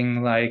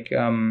scheduling, like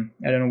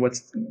I don't know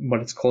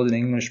what it's called in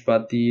English,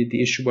 but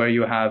the issue where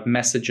you have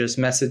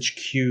message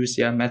queues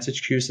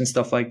and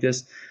stuff like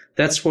this.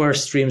 That's where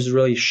streams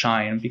really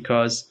shine,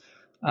 because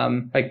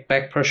like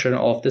back pressure and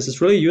all of this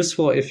is really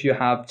useful if you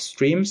have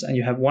streams and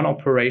you have one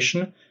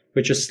operation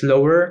which is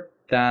slower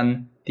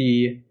than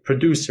the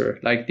producer.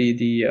 Like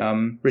the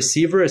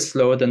receiver is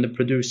slower than the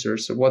producer.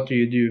 So what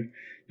do?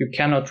 You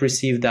cannot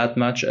receive that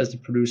much as the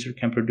producer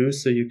can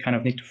produce, so you kind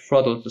of need to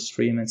throttle the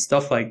stream and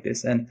stuff like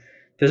this. And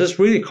this is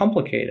really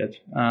complicated.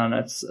 And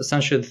it's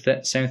essentially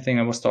the same thing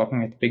I was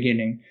talking at the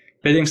beginning.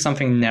 Building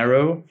something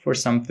narrow for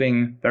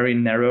something very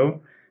narrow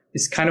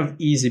is kind of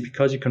easy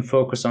because you can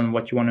focus on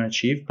what you want to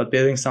achieve. But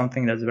building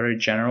something that's very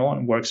general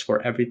and works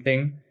for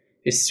everything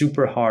is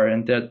super hard.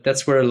 And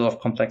that's where a lot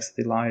of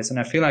complexity lies. And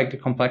I feel like the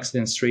complexity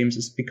in streams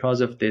is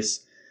because of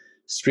this.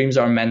 Streams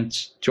are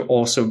meant to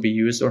also be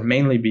used, or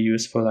mainly be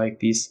used, for like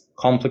these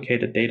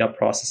complicated data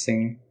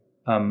processing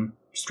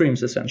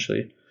streams,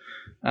 essentially.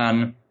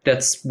 And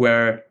that's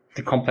where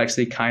the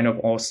complexity kind of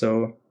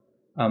also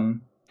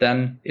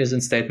then is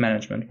in state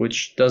management,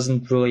 which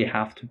doesn't really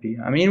have to be.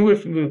 I mean,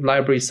 with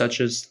libraries such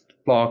as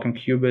Block and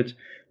Qubit,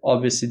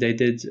 obviously they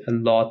did a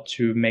lot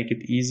to make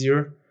it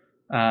easier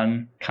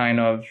and kind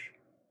of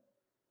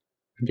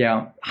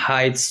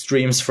hide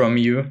streams from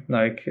you,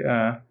 like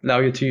allow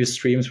you to use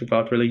streams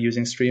without really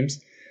using streams.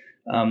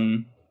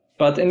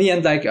 But in the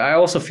end, like, I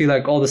also feel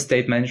like all the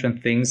state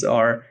management things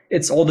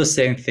it's all the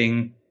same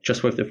thing,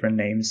 just with different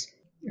names.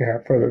 Yeah,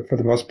 for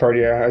the most part,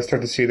 I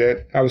started to see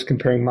that. I was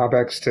comparing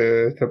MobX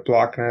to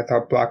Block, and I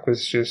thought Block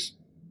was just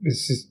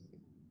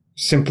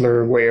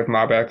simpler way of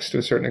MobX to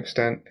a certain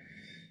extent.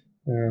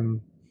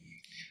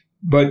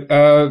 But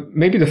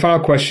maybe the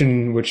final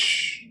question,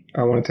 which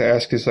I wanted to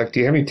ask, is like,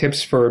 do you have any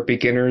tips for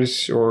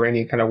beginners, or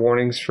any kind of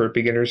warnings for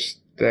beginners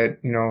that,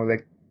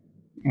 like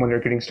when they're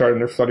getting started in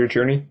their Flutter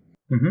journey?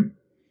 Mm-hmm.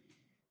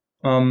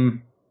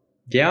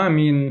 I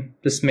mean,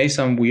 this may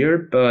sound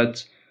weird,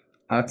 but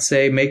I'd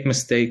say make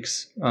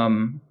mistakes.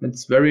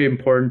 It's very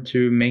important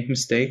to make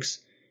mistakes,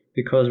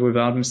 because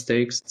without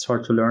mistakes, it's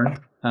hard to learn.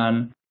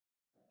 And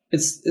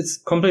it's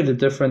completely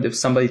different if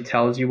somebody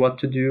tells you what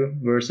to do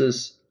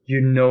versus you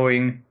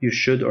knowing you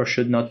should or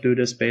should not do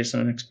this based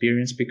on an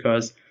experience,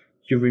 because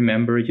you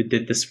remember you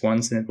did this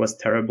once and it was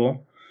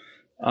terrible.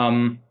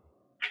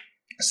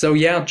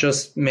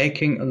 Just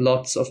making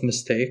lots of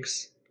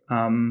mistakes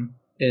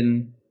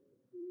in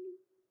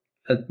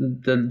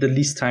the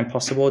least time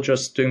possible,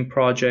 just doing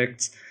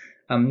projects,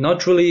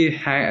 not really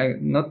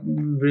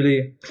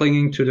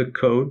clinging to the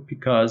code,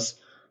 because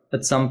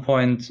at some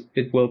point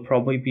it will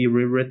probably be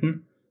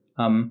rewritten.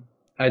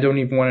 I don't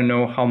even want to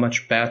know how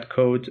much bad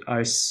code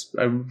I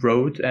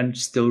wrote and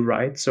still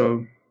write.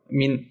 So, I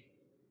mean,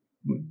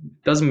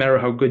 it doesn't matter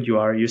how good you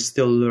are, you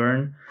still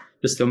learn,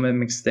 you still make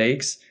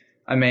mistakes.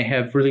 I may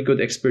have really good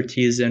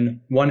expertise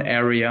in one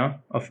area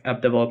of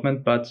app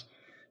development, but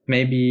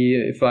maybe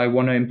if I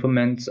want to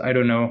implement, I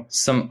don't know,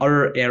 some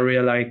other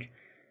area like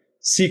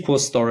SQL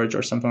storage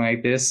or something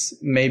like this,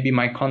 maybe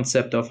my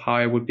concept of how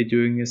I would be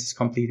doing this is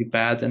completely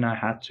bad, and I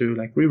had to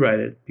like rewrite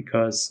it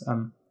because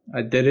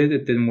I did it,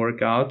 it didn't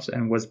work out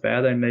and was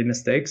bad, I made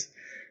mistakes,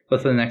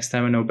 but for the next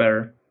time I know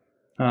better.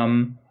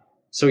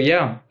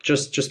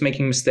 Just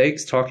making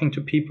mistakes, talking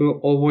to people,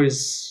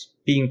 always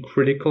being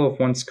critical of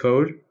one's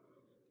code,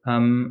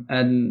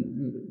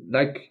 and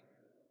like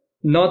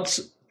not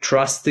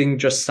trusting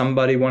just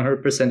somebody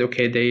 100%.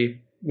 Okay, they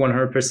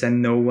 100%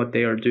 know what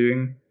they are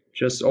doing.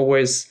 Just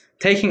always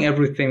taking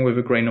everything with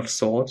a grain of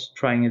salt,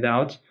 trying it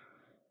out,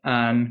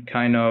 and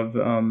kind of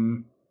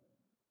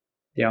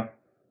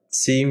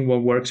seeing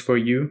what works for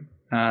you,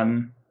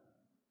 and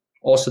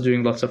also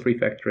doing lots of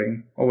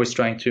refactoring, always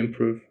trying to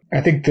improve.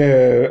 I think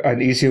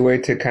an easy way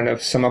to kind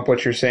of sum up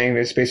what you're saying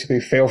is basically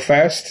fail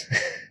fast.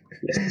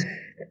 Yes.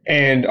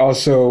 And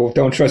also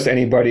don't trust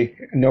anybody.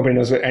 Nobody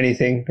knows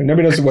anything.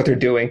 Nobody knows what they're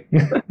doing.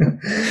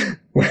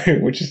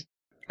 Which is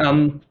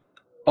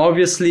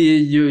obviously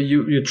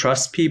you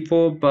trust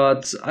people,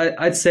 but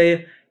I'd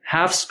say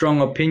have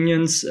strong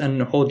opinions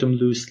and hold them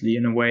loosely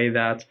in a way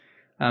that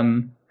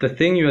the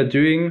thing you are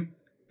doing,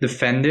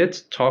 defend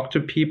it, talk to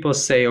people,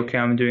 say, okay,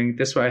 I'm doing it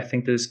this way, I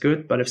think this is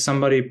good. But if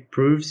somebody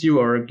proves you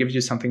or gives you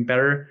something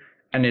better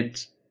and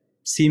it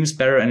seems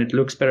better and it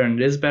looks better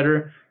and it is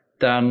better,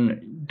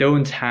 then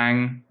don't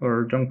hang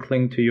or don't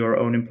cling to your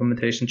own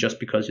implementation just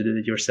because you did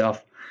it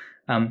yourself.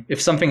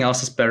 If something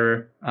else is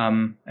better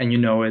and you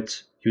know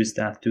it, use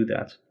that, do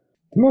that.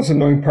 The most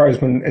annoying part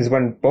is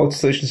when both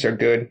solutions are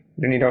good.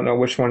 Then you don't know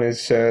which one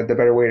is the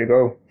better way to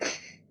go.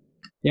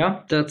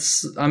 Yeah, at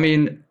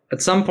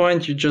some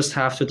point you just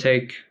have to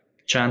take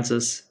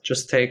chances.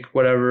 Just take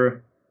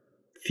whatever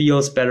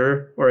feels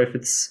better, or if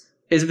it's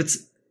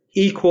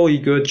equally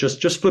good,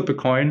 just flip a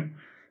coin.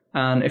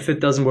 And if it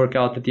doesn't work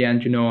out at the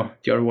end,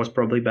 the other was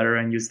probably better,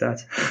 and use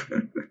that.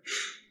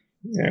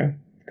 Yeah,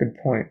 good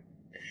point.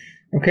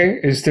 Okay,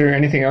 is there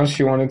anything else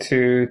you wanted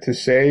to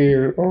say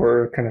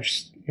or kind of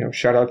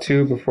shout out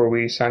to before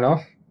we sign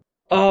off?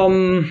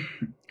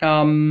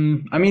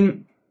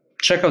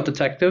 Check out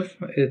Detective.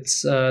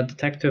 It's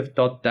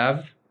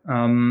detective.dev.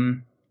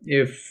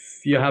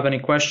 If you have any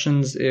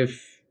questions,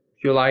 if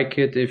you like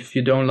it, if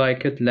you don't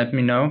like it, let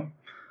me know.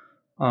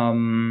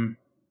 You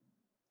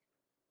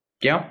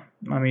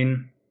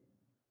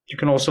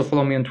can also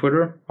follow me on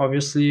Twitter.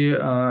 Obviously,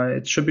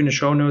 it should be in the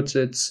show notes.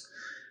 It's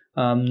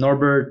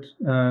Norbert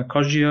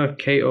Kozir,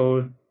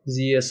 Kozsir.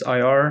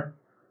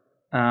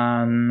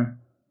 And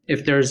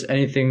if there's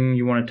anything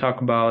you want to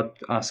talk about,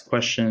 ask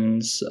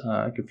questions,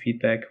 give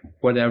feedback,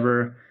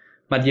 whatever,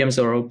 my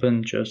DMs are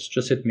open.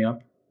 Just hit me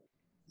up.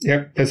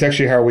 Yep, that's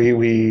actually how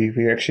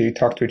we actually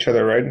talk to each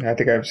other, right? I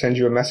think I've sent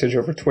you a message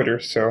over Twitter,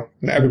 so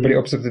everybody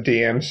opens up the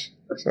DMs.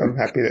 So I'm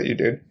happy that you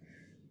did.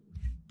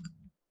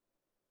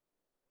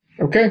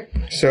 Okay,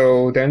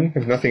 so then,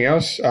 if nothing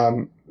else,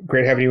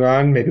 great having you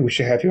on. Maybe we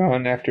should have you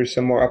on after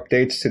some more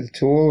updates to the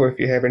tool, or if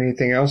you have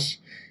anything else,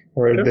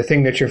 or the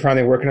thing that you're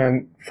finally working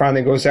on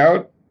finally goes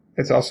out.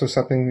 It's also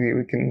something that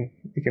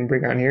we can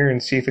bring on here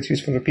and see if it's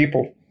useful to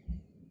people.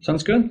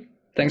 Sounds good.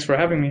 Thanks for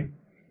having me.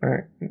 All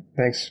right.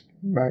 Thanks.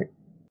 Bye.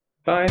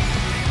 Bye.